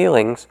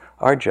 Feelings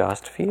are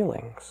just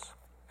feelings.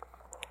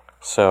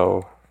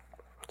 So,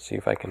 let's see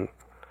if I can,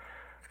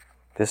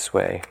 this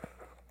way.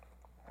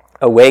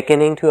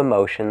 Awakening to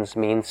emotions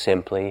means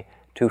simply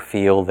to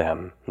feel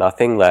them,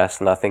 nothing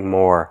less, nothing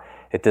more.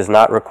 It does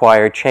not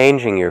require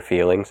changing your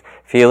feelings.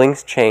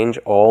 Feelings change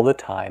all the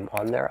time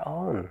on their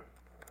own.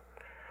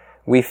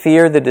 We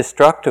fear the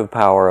destructive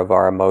power of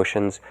our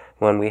emotions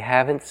when we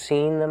haven't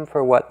seen them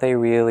for what they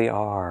really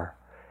are.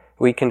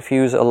 We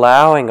confuse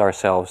allowing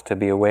ourselves to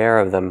be aware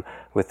of them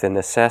with the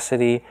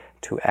necessity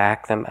to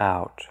act them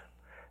out.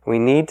 We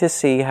need to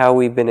see how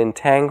we've been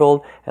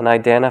entangled and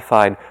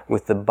identified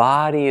with the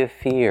body of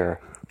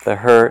fear, the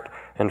hurt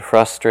and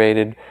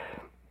frustrated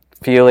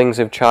feelings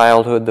of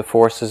childhood, the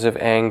forces of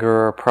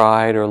anger or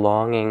pride or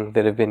longing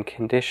that have been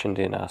conditioned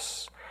in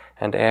us,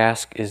 and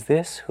ask, is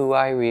this who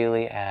I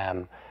really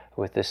am,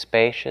 with the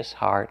spacious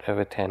heart of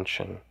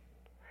attention?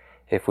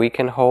 If we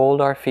can hold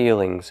our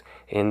feelings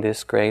in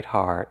this great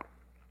heart,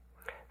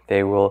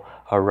 they will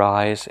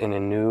arise in a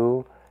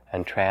new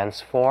and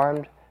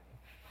transformed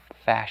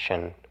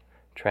fashion,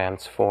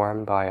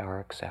 transformed by our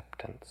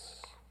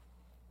acceptance.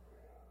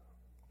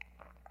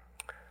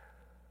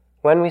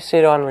 When we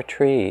sit on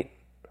retreat,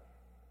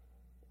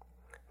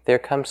 there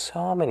come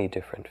so many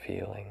different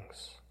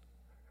feelings.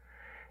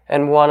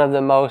 And one of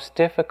the most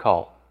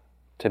difficult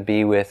to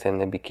be with in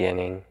the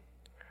beginning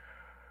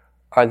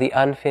are the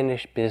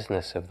unfinished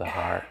business of the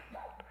heart,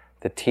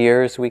 the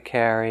tears we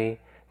carry,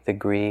 the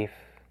grief.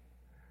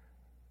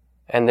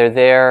 And they're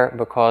there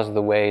because of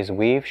the ways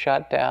we've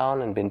shut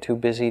down and been too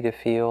busy to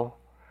feel,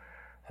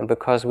 and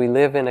because we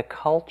live in a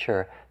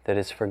culture that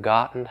has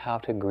forgotten how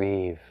to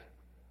grieve.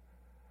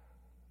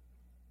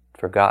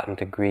 Forgotten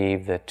to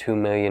grieve the 2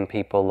 million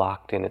people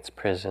locked in its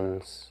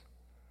prisons,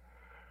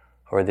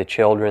 or the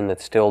children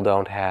that still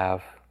don't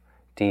have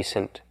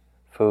decent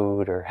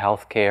food or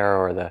health care,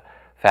 or the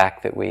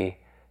fact that we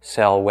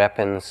sell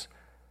weapons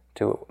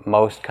to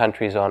most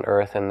countries on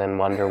earth and then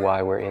wonder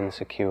why we're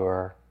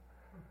insecure.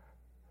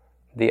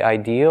 The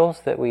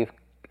ideals that we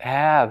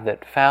have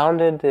that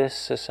founded this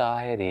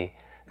society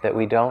that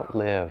we don't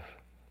live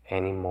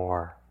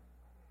anymore.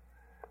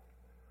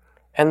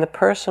 And the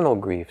personal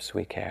griefs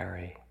we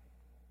carry.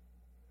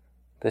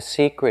 The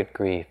secret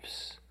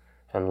griefs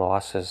and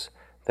losses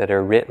that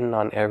are written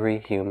on every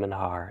human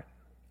heart.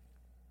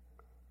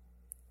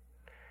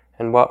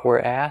 And what we're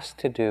asked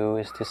to do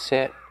is to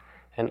sit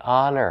and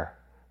honor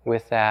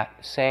with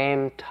that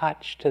same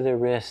touch to the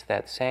wrist,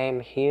 that same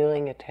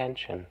healing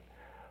attention,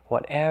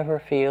 whatever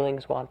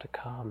feelings want to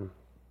come.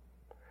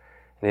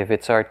 And if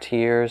it's our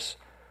tears,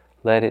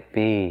 let it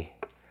be,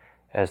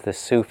 as the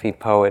Sufi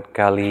poet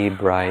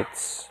Ghalib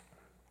writes,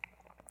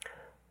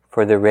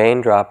 for the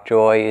raindrop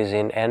joy is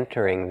in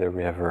entering the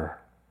river.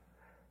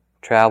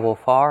 Travel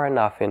far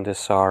enough into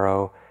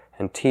sorrow,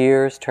 and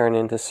tears turn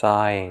into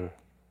sighing.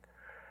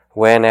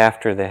 When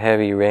after the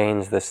heavy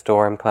rains the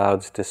storm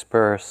clouds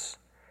disperse,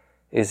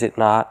 is it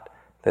not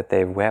that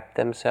they've wept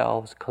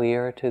themselves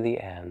clear to the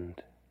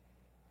end?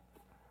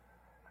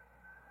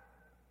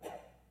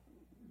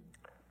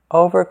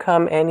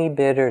 Overcome any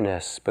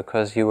bitterness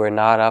because you were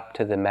not up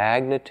to the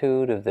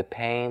magnitude of the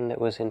pain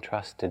that was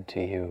entrusted to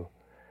you,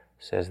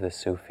 says the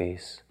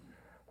Sufis.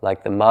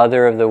 Like the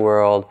mother of the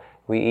world,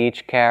 we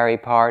each carry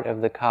part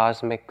of the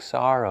cosmic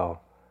sorrow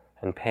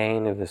and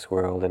pain of this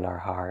world in our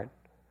heart.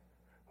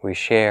 We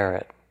share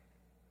it.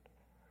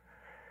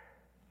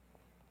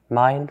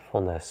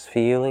 Mindfulness,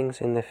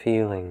 feelings in the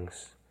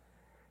feelings,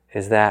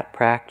 is that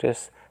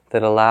practice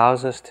that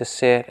allows us to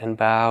sit and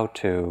bow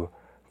to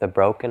the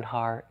broken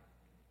heart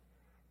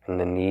and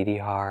the needy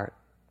heart,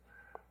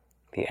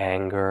 the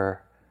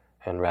anger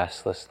and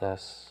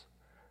restlessness,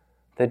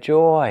 the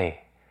joy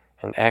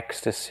and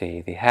ecstasy,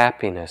 the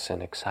happiness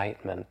and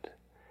excitement,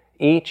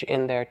 each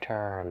in their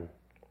turn,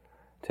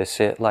 to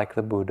sit like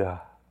the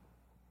Buddha.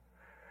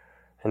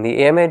 And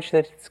the image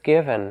that's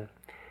given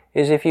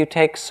is if you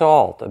take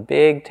salt, a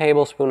big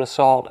tablespoon of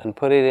salt, and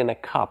put it in a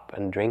cup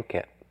and drink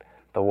it.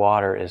 The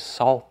water is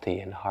salty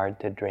and hard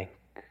to drink.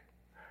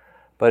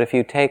 But if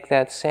you take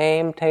that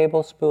same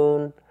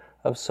tablespoon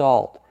of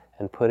salt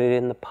and put it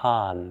in the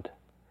pond,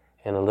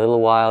 in a little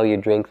while you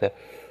drink the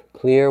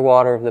clear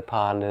water of the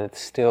pond and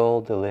it's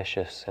still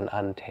delicious and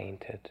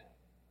untainted.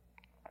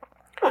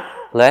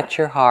 Let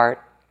your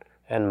heart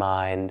and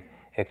mind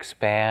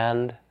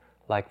expand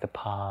like the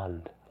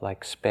pond,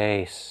 like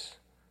space,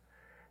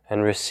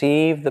 and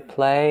receive the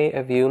play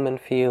of human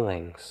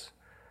feelings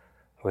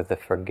with the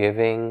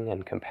forgiving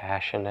and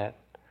compassionate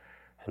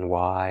and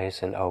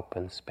wise and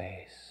open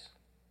space.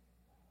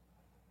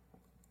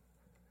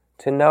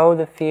 To know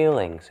the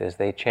feelings as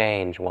they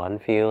change, one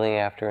feeling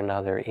after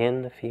another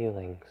in the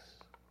feelings.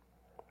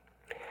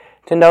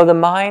 To know the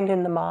mind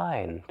in the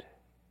mind,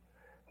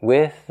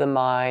 with the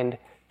mind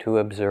to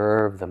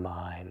observe the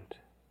mind.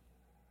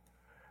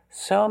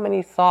 So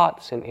many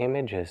thoughts and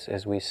images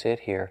as we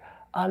sit here.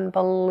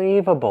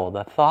 Unbelievable,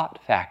 the thought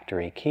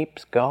factory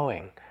keeps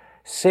going,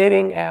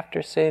 sitting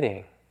after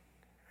sitting.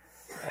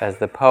 As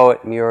the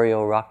poet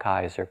Muriel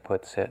Rukeyser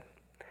puts it,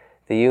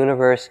 the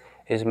universe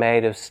is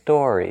made of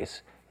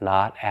stories,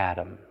 not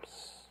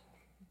atoms.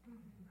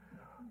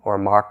 Or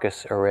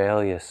Marcus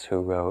Aurelius,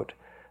 who wrote,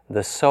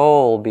 "The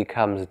soul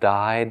becomes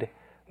dyed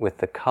with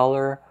the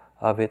color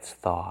of its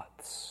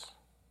thoughts."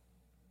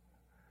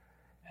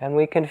 And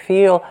we can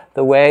feel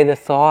the way the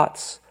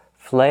thoughts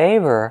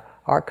flavor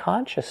our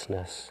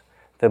consciousness,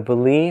 the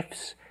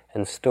beliefs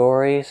and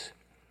stories.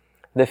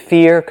 The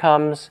fear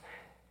comes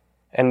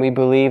and we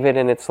believe it,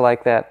 and it's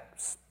like that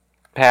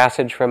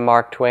passage from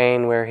Mark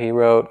Twain where he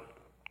wrote,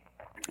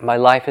 "My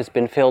life has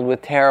been filled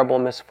with terrible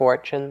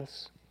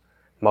misfortunes,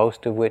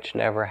 most of which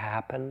never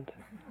happened."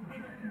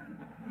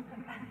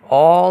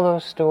 All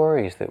those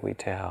stories that we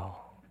tell.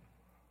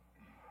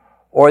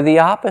 Or the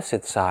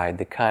opposite side,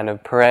 the kind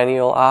of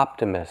perennial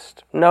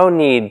optimist. No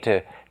need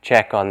to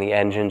check on the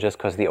engine just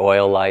because the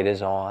oil light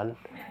is on,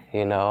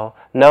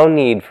 No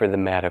need for the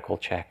medical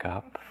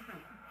checkup.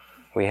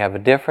 We have a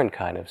different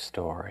kind of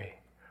story.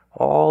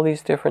 All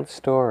these different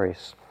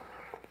stories.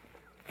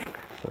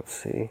 Let's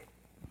see.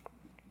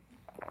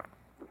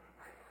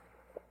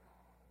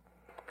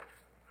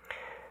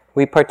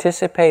 We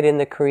participate in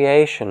the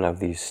creation of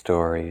these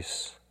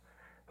stories.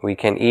 We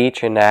can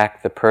each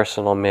enact the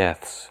personal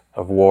myths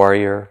of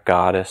warrior,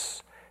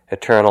 goddess,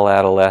 eternal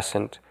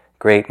adolescent,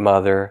 great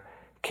mother,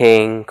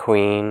 king,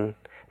 queen,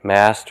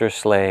 master,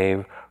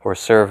 slave, or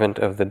servant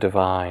of the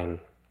divine.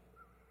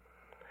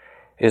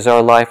 Is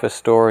our life a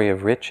story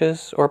of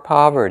riches or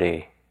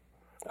poverty?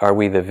 Are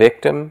we the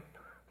victim,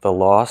 the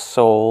lost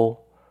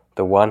soul,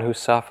 the one who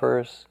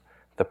suffers,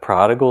 the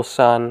prodigal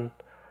son,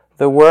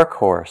 the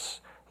workhorse,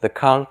 the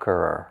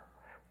conqueror,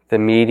 the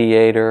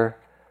mediator,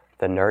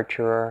 the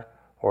nurturer,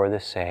 or the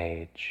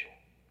sage?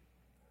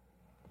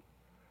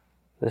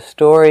 The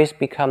stories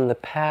become the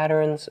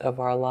patterns of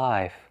our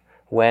life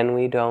when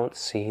we don't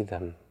see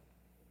them.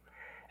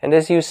 And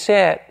as you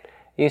sit,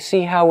 you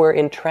see how we're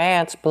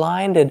entranced,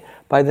 blinded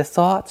by the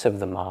thoughts of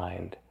the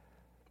mind.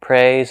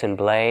 Praise and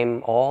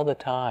blame all the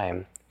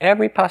time.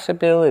 Every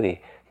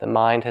possibility. The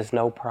mind has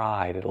no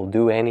pride. It'll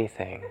do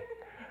anything.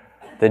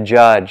 The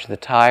judge, the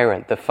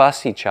tyrant, the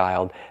fussy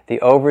child,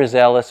 the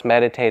overzealous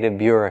meditative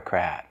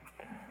bureaucrat.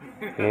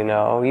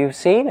 You've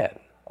seen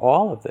it.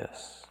 All of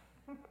this.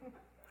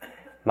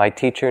 My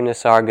teacher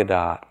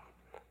Nisargadatta,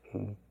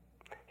 in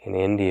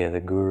India, the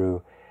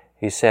guru,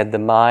 he said, the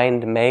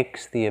mind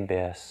makes the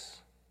abyss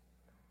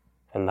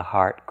and the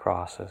heart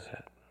crosses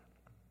it.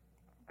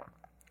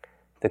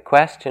 The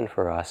question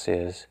for us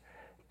is,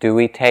 do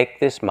we take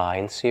this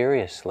mind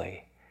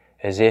seriously,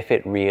 as if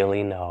it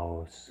really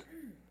knows?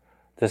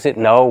 Does it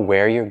know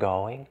where you're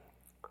going?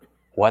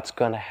 What's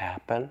going to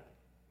happen?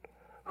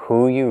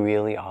 Who you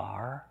really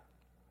are?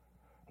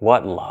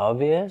 What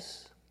love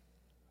is?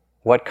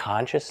 What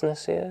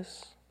consciousness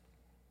is?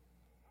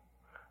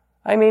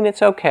 I mean,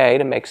 it's okay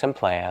to make some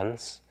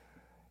plans.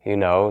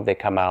 They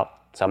come out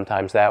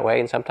sometimes that way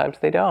and sometimes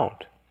they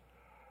don't.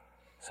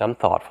 some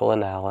thoughtful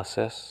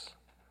analysis.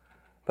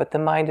 But the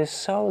mind is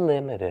so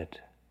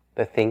limited,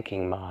 the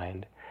thinking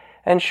mind.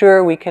 And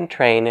sure, we can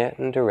train it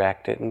and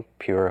direct it and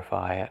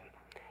purify it.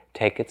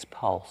 Take its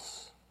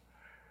pulse.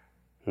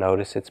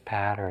 Notice its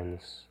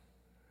patterns.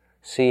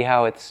 See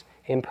how it's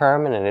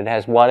impermanent. It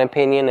has one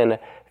opinion and a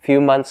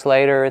few months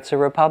later it's a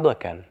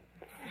Republican.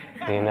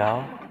 You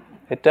know?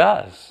 It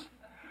does.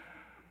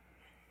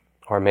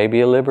 Or maybe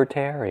a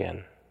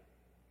libertarian.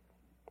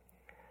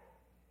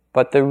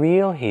 But the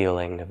real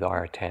healing of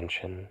our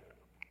attention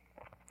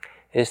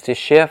is to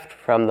shift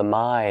from the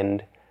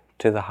mind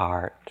to the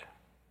heart.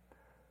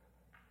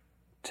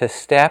 To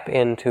step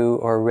into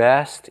or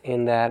rest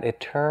in that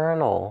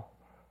eternal,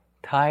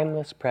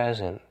 timeless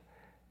present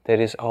that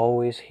is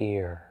always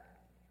here.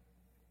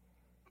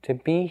 To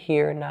be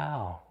here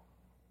now.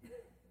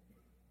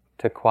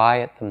 To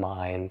quiet the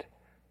mind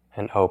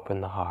and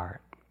open the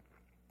heart.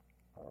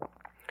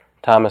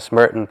 Thomas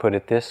Merton put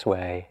it this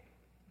way: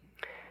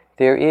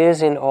 there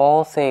is in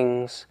all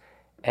things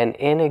an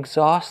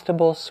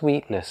inexhaustible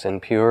sweetness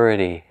and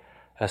purity,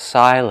 a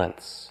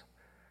silence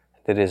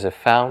that is a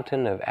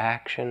fountain of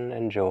action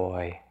and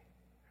joy.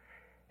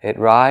 It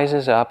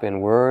rises up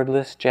in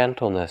wordless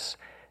gentleness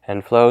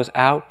and flows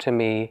out to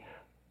me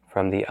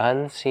from the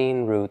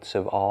unseen roots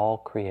of all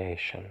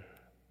creation.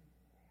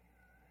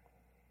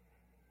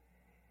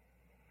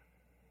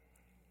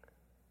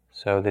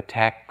 So the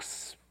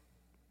texts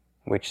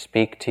which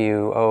speak to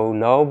you, O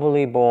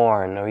nobly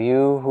born, O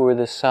you who are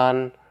the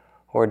son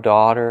or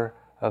daughter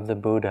of the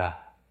Buddha,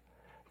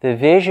 the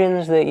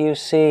visions that you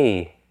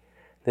see,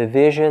 the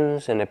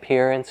visions and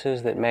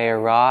appearances that may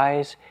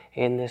arise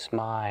in this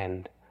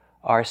mind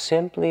are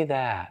simply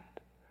that.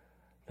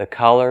 The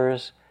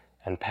colors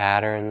and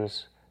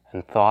patterns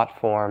and thought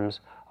forms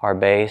are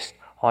based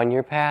on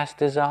your past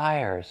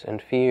desires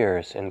and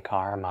fears and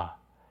karma.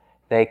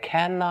 They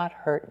cannot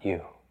hurt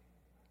you.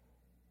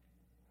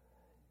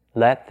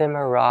 Let them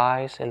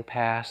arise and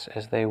pass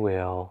as they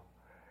will,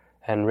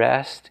 and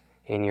rest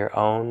in your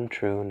own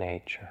true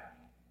nature.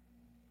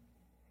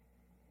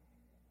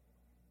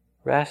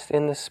 Rest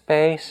in the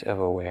space of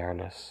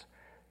awareness,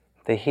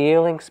 the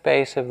healing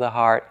space of the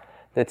heart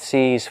that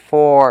sees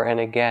for and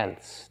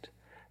against,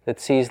 that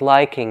sees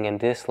liking and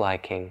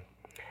disliking,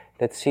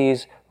 that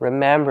sees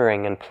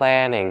remembering and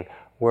planning,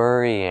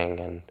 worrying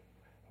and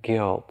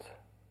guilt.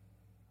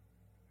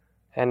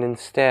 And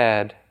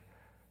instead,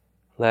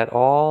 let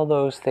all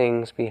those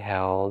things be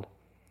held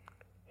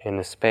in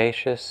the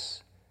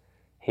spacious,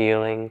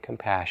 healing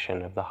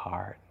compassion of the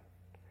heart.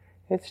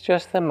 It's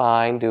just the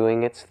mind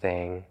doing its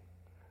thing.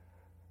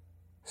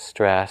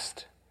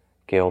 Stressed,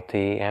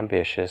 guilty,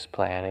 ambitious,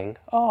 planning.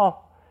 Oh,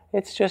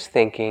 it's just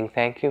thinking.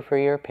 Thank you for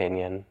your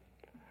opinion.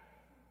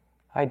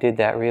 I did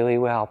that really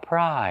well.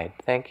 Pride.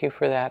 Thank you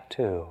for that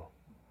too.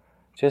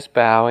 Just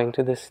bowing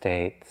to the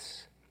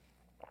states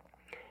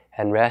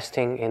and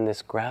resting in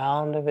this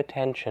ground of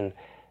attention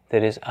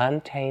that is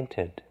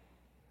untainted,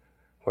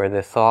 where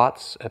the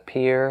thoughts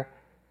appear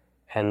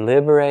and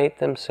liberate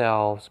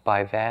themselves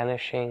by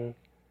vanishing,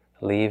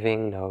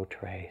 leaving no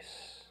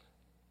trace.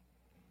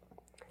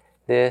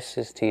 This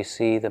is to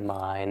see the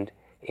mind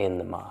in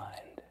the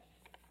mind.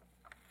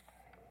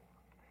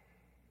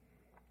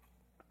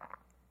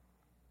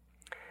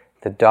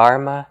 The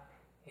Dharma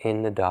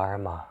in the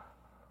Dharma.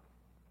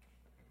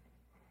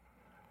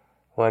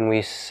 When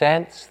we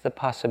sense the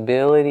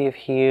possibility of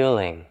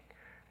healing,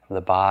 the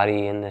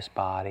body in this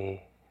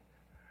body,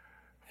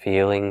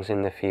 feelings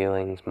in the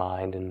feelings,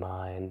 mind in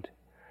mind,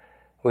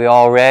 we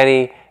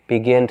already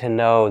begin to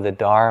know the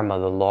Dharma,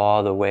 the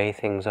law, the way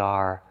things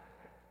are,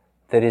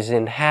 that is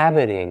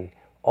inhabiting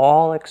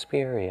all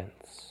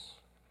experience.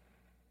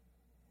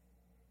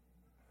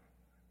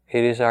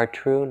 It is our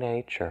true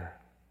nature.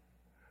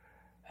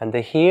 And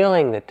the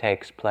healing that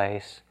takes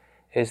place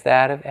is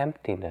that of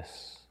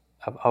emptiness,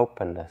 of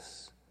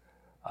openness,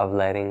 of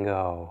letting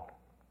go.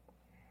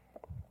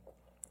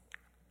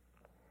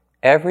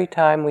 Every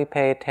time we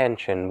pay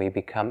attention, we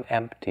become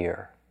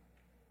emptier.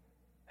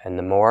 And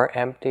the more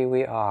empty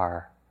we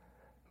are,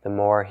 the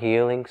more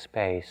healing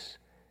space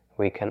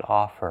we can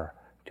offer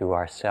to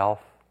ourself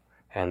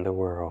and the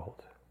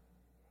world.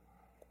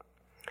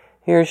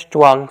 Here's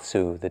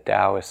Zhuangzi, the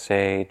Taoist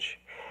sage.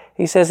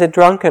 He says, a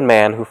drunken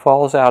man who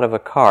falls out of a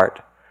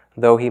cart,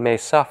 though he may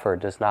suffer,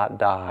 does not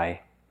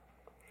die.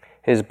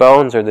 His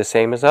bones are the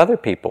same as other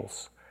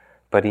people's,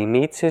 but he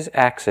meets his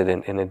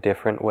accident in a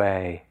different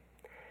way.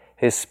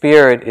 His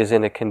spirit is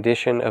in a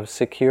condition of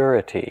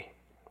security.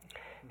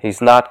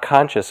 He's not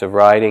conscious of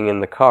riding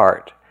in the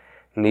cart,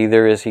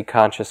 neither is he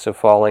conscious of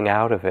falling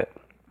out of it.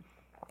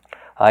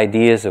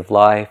 Ideas of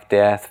life,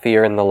 death,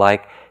 fear, and the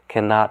like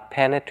cannot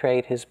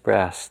penetrate his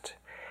breast,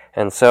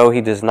 and so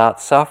he does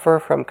not suffer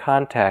from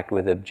contact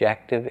with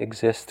objective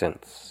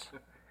existence.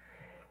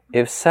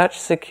 If such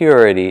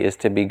security is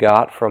to be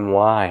got from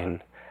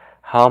wine,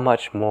 how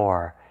much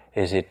more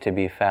is it to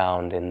be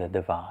found in the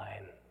divine?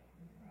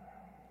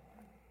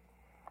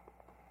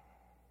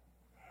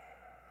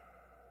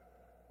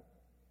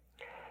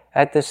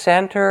 At the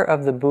center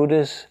of the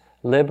Buddha's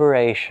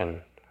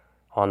liberation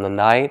on the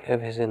night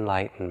of his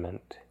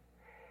enlightenment,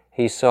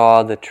 he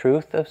saw the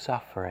truth of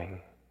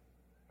suffering,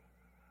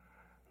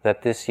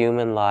 that this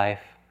human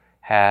life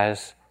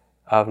has,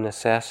 of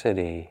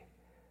necessity,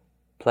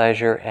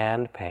 pleasure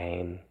and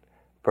pain,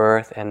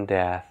 birth and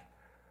death,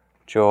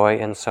 joy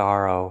and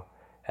sorrow,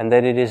 and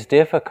that it is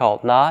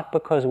difficult not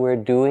because we're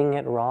doing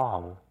it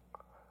wrong,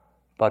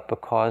 but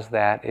because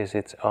that is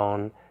its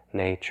own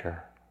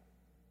nature.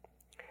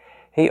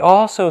 He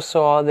also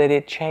saw that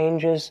it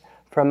changes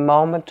from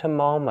moment to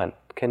moment.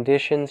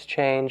 Conditions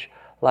change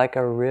like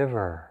a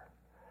river.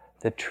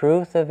 The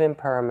truth of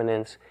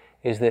impermanence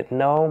is that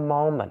no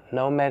moment,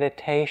 no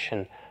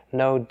meditation,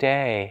 no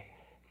day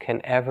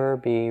can ever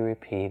be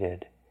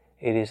repeated.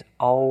 It is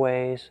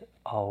always,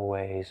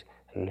 always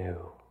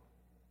new.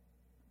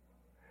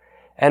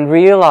 And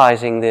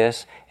realizing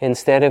this,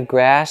 instead of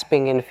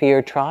grasping in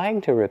fear,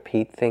 trying to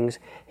repeat things,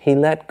 he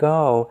let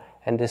go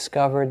and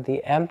discovered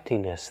the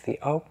emptiness, the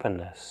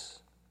openness,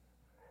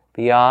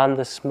 beyond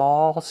the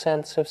small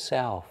sense of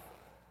self,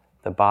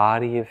 the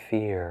body of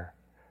fear.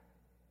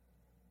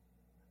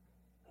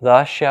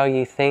 Thus shall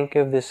ye think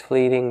of this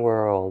fleeting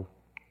world,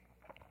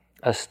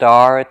 a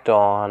star at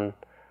dawn,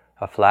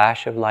 a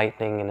flash of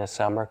lightning in a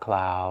summer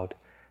cloud,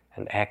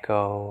 an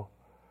echo,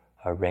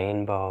 a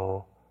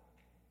rainbow,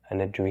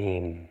 and a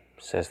dream,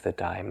 says the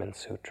Diamond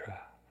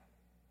Sutra.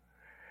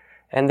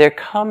 And there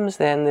comes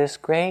then this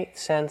great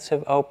sense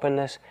of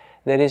openness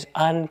that is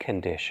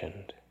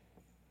unconditioned,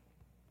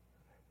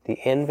 the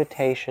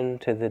invitation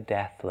to the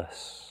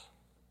deathless.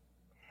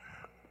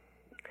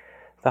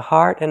 The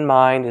heart and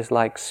mind is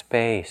like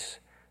space,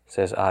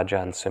 says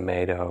Ajahn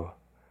Sumedho.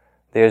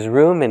 There's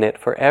room in it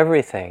for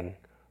everything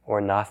or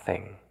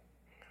nothing.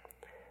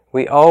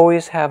 We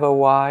always have a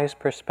wise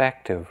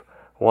perspective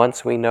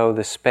once we know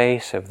the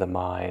space of the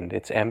mind,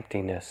 its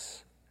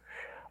emptiness.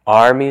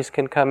 Armies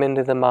can come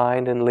into the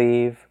mind and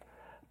leave,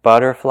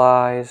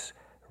 butterflies,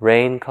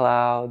 rain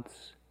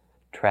clouds,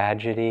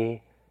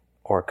 tragedy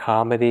or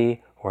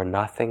comedy or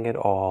nothing at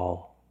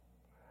all.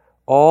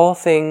 All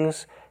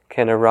things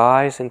can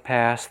arise and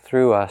pass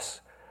through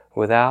us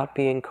without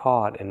being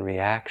caught in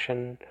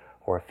reaction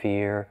or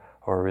fear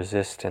or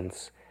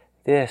resistance.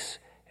 This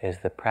is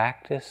the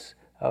practice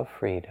of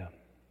freedom.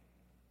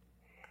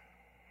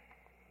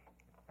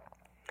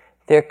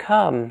 There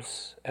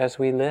comes, as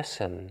we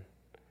listen,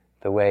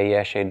 the way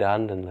Yeshe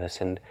Dandan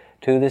listened,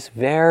 to this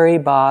very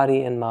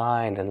body and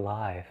mind and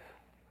life,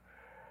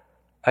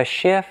 a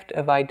shift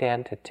of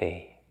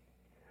identity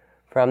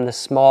from the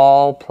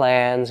small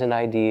plans and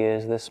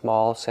ideas, the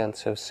small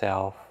sense of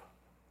self.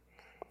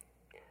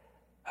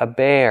 A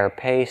bear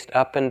paced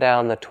up and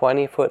down the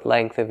 20-foot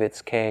length of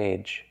its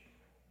cage.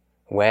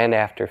 When,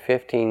 after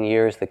 15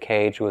 years, the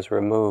cage was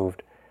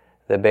removed,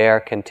 the bear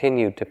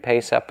continued to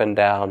pace up and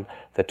down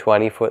the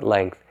 20-foot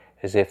length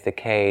as if the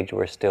cage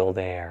were still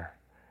there.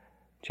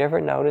 Did you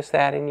ever notice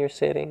that in your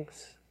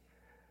sittings?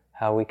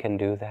 How we can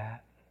do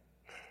that?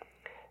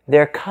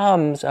 There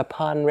comes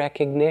upon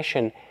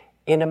recognition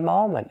in a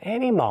moment,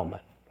 any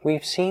moment,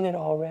 we've seen it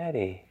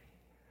already,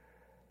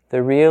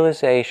 the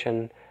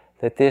realization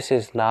that this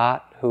is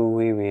not who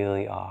we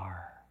really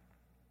are.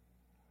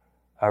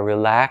 A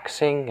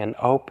relaxing, an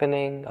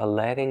opening, a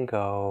letting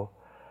go,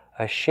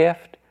 a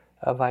shift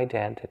of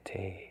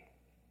identity.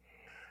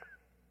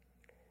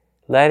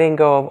 Letting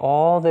go of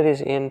all that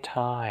is in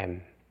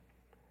time.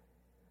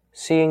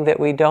 Seeing that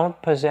we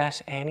don't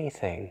possess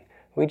anything.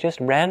 We just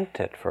rent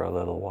it for a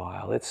little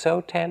while. It's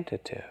so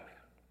tentative.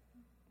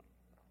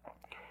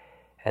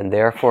 And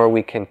therefore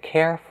we can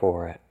care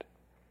for it.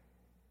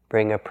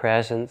 Bring a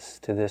presence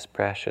to this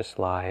precious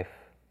life.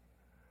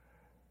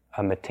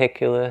 A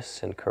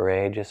meticulous and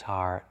courageous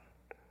heart.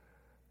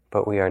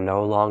 But we are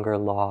no longer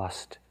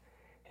lost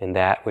in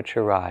that which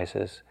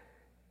arises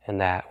and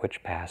that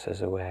which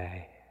passes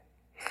away.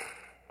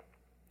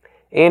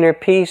 Inner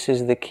peace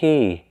is the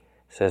key,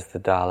 says the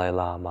Dalai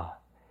Lama.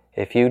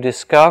 If you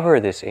discover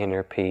this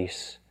inner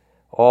peace,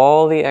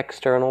 all the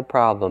external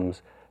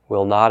problems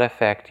will not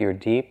affect your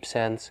deep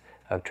sense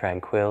of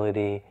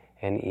tranquility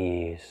and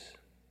ease.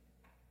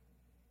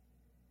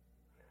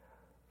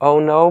 O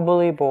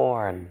nobly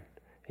born,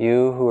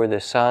 you who are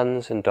the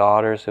sons and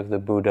daughters of the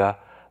Buddha,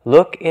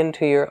 look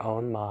into your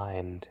own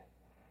mind.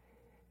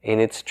 In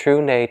its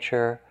true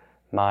nature,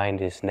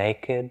 mind is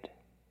naked,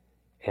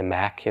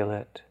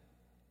 immaculate,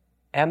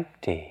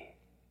 empty,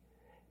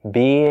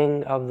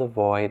 being of the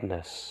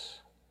voidness,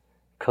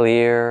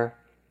 clear,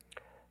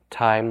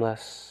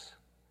 timeless,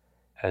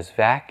 as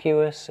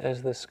vacuous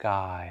as the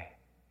sky,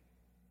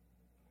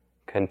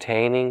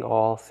 containing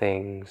all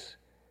things,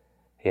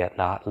 yet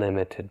not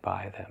limited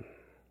by them.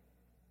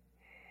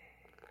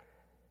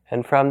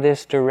 And from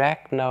this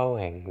direct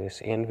knowing,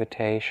 this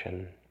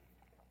invitation,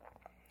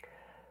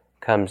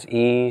 comes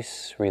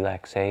ease,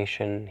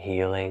 relaxation,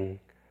 healing,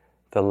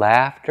 the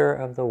laughter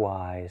of the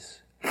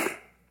wise,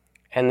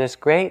 and this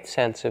great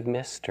sense of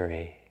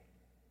mystery.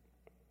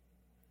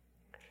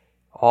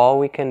 All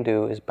we can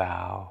do is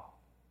bow.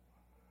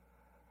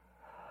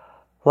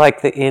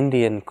 Like the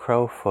Indian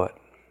Crowfoot,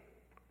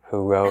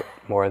 who wrote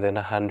more than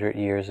 100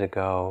 years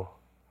ago,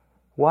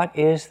 What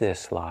is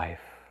this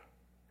life?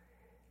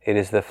 It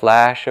is the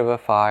flash of a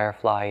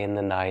firefly in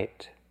the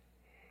night.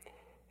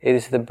 It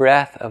is the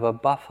breath of a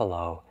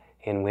buffalo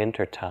in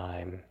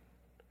wintertime.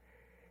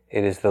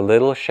 It is the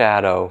little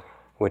shadow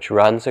which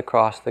runs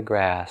across the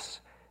grass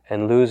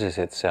and loses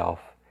itself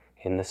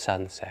in the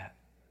sunset.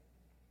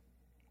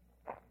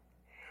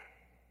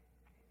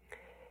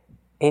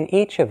 In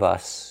each of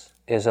us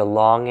is a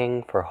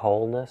longing for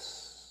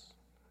wholeness,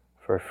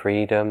 for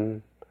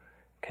freedom,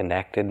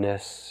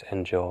 connectedness,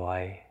 and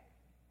joy.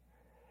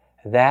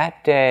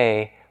 That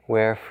day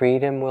where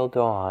freedom will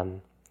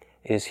dawn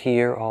is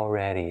here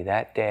already.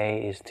 That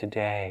day is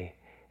today,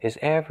 is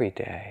every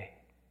day.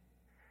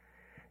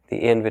 The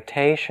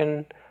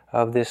invitation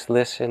of this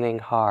listening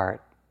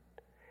heart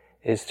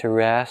is to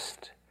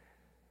rest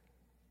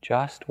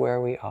just where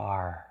we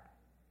are.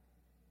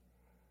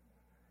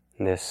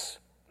 This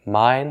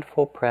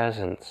mindful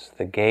presence,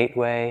 the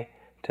gateway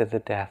to the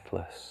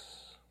deathless.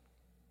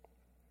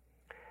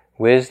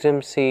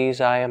 Wisdom sees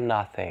I am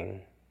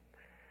nothing,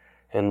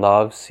 and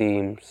love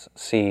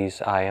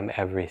sees I am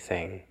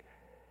everything.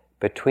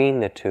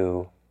 Between the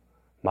two,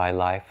 my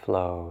life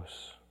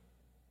flows.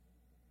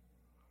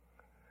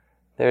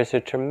 There's a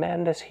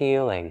tremendous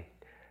healing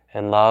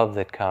and love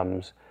that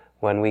comes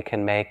when we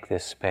can make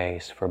this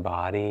space for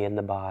body in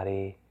the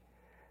body,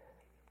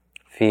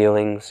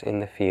 feelings in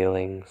the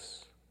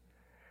feelings,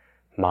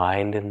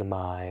 mind in the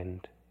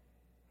mind,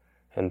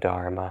 and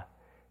Dharma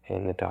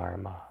in the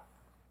Dharma.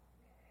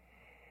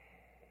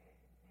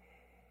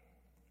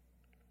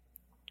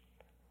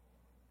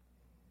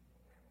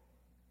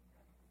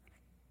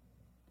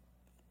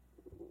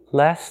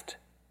 Lest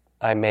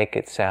I make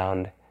it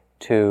sound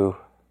too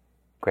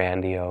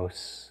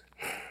grandiose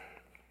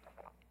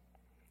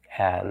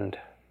and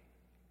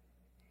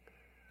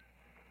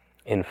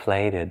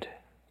inflated,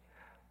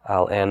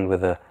 I'll end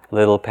with a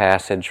little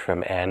passage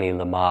from Annie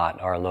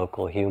Lamott, our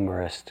local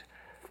humorist,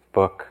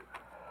 book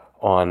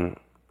on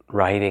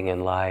writing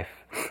in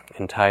life,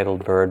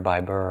 entitled Bird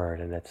by Bird,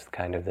 and it's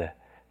kind of the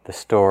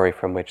story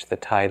from which the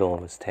title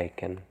was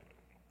taken.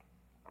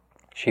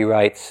 She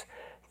writes,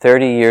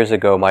 30 years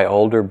ago, my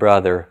older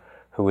brother,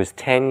 who was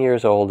 10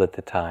 years old at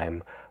the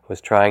time,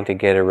 was trying to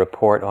get a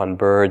report on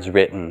birds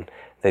written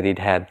that he'd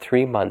had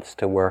 3 months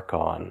to work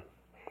on.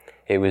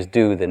 It was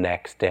due the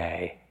next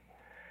day.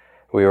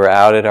 We were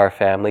out at our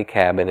family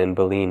cabin in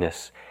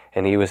Bolinas,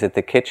 and he was at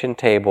the kitchen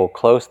table,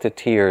 close to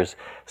tears,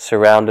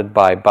 surrounded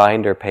by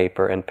binder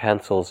paper and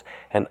pencils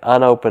and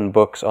unopened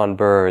books on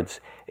birds,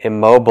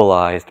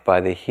 immobilized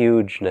by the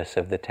hugeness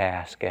of the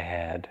task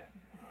ahead.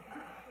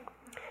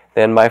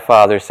 Then my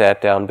father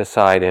sat down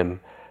beside him,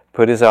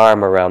 put his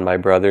arm around my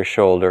brother's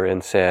shoulder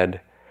and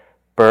said,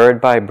 "Bird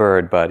by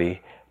bird,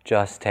 buddy,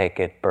 just take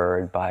it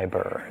bird by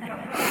bird."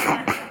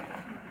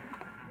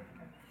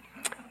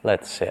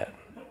 Let's sit.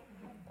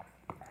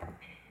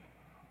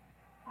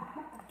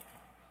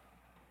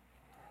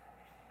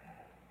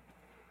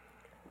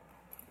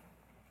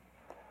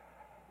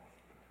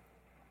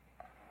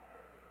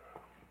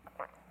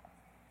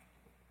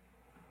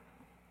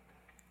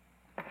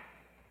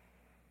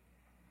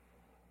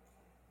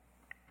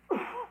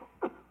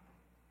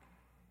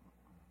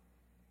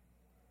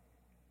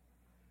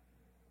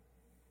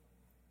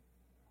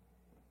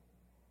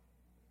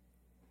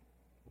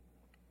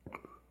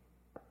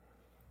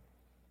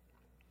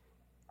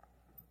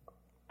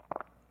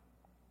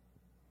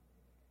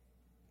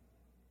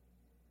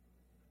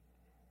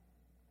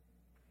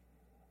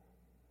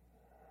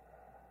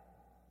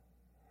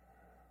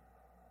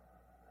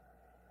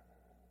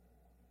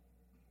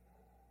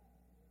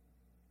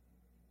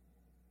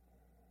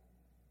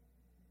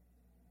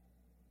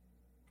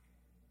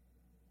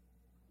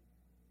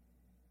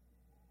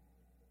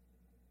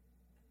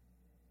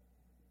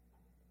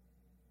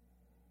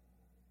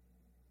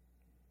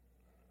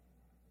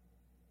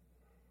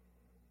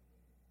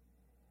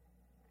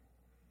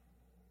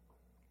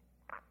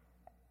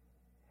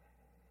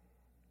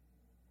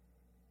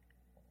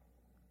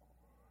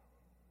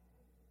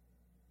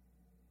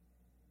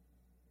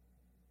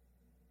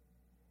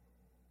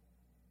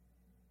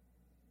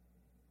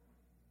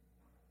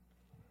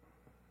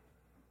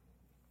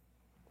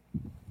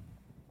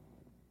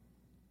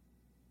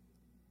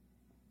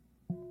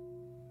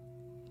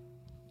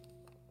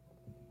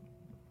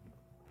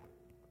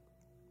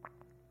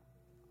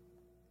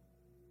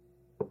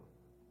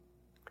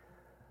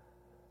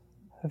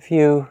 A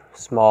few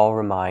small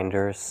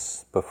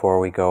reminders before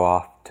we go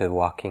off to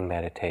walking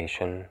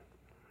meditation.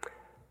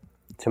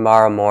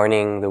 Tomorrow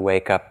morning the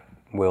wake-up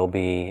will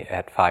be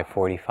at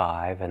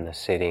 5:45 and the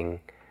sitting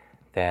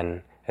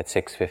then at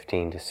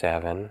 6:15 to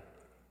 7.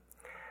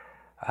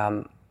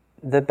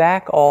 The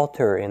back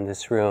altar in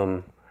this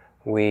room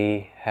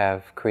we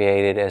have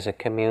created as a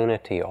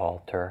community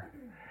altar,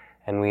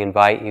 and we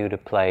invite you to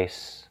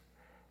place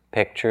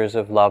pictures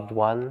of loved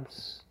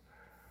ones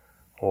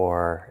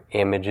or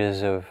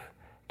images of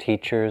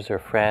teachers or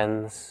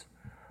friends,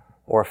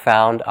 or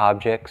found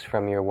objects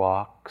from your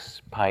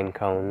walks, pine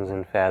cones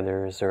and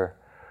feathers, or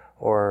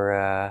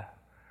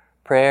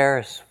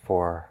prayers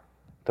for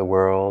the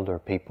world or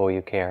people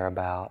you care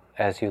about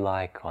as you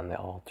like on the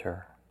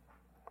altar.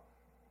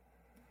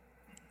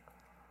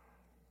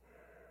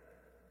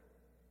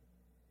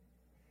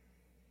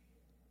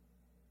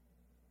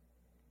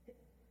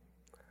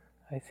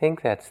 I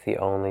think that's the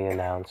only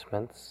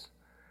announcements.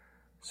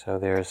 So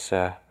there's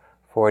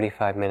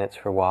 45 minutes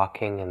for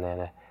walking and then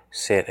a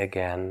sit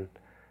again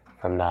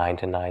from 9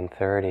 to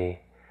 9:30.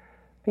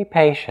 Be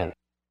patient.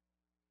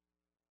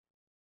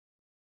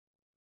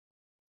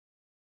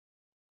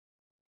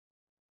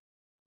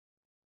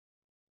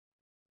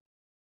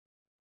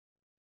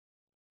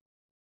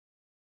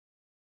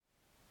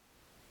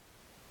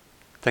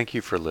 Thank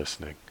you for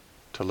listening.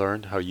 To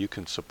learn how you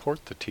can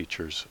support the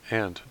teachers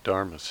and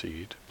Dharma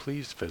Seed,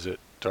 please visit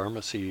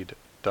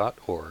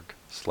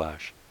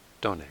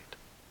dharmaseed.org/donate.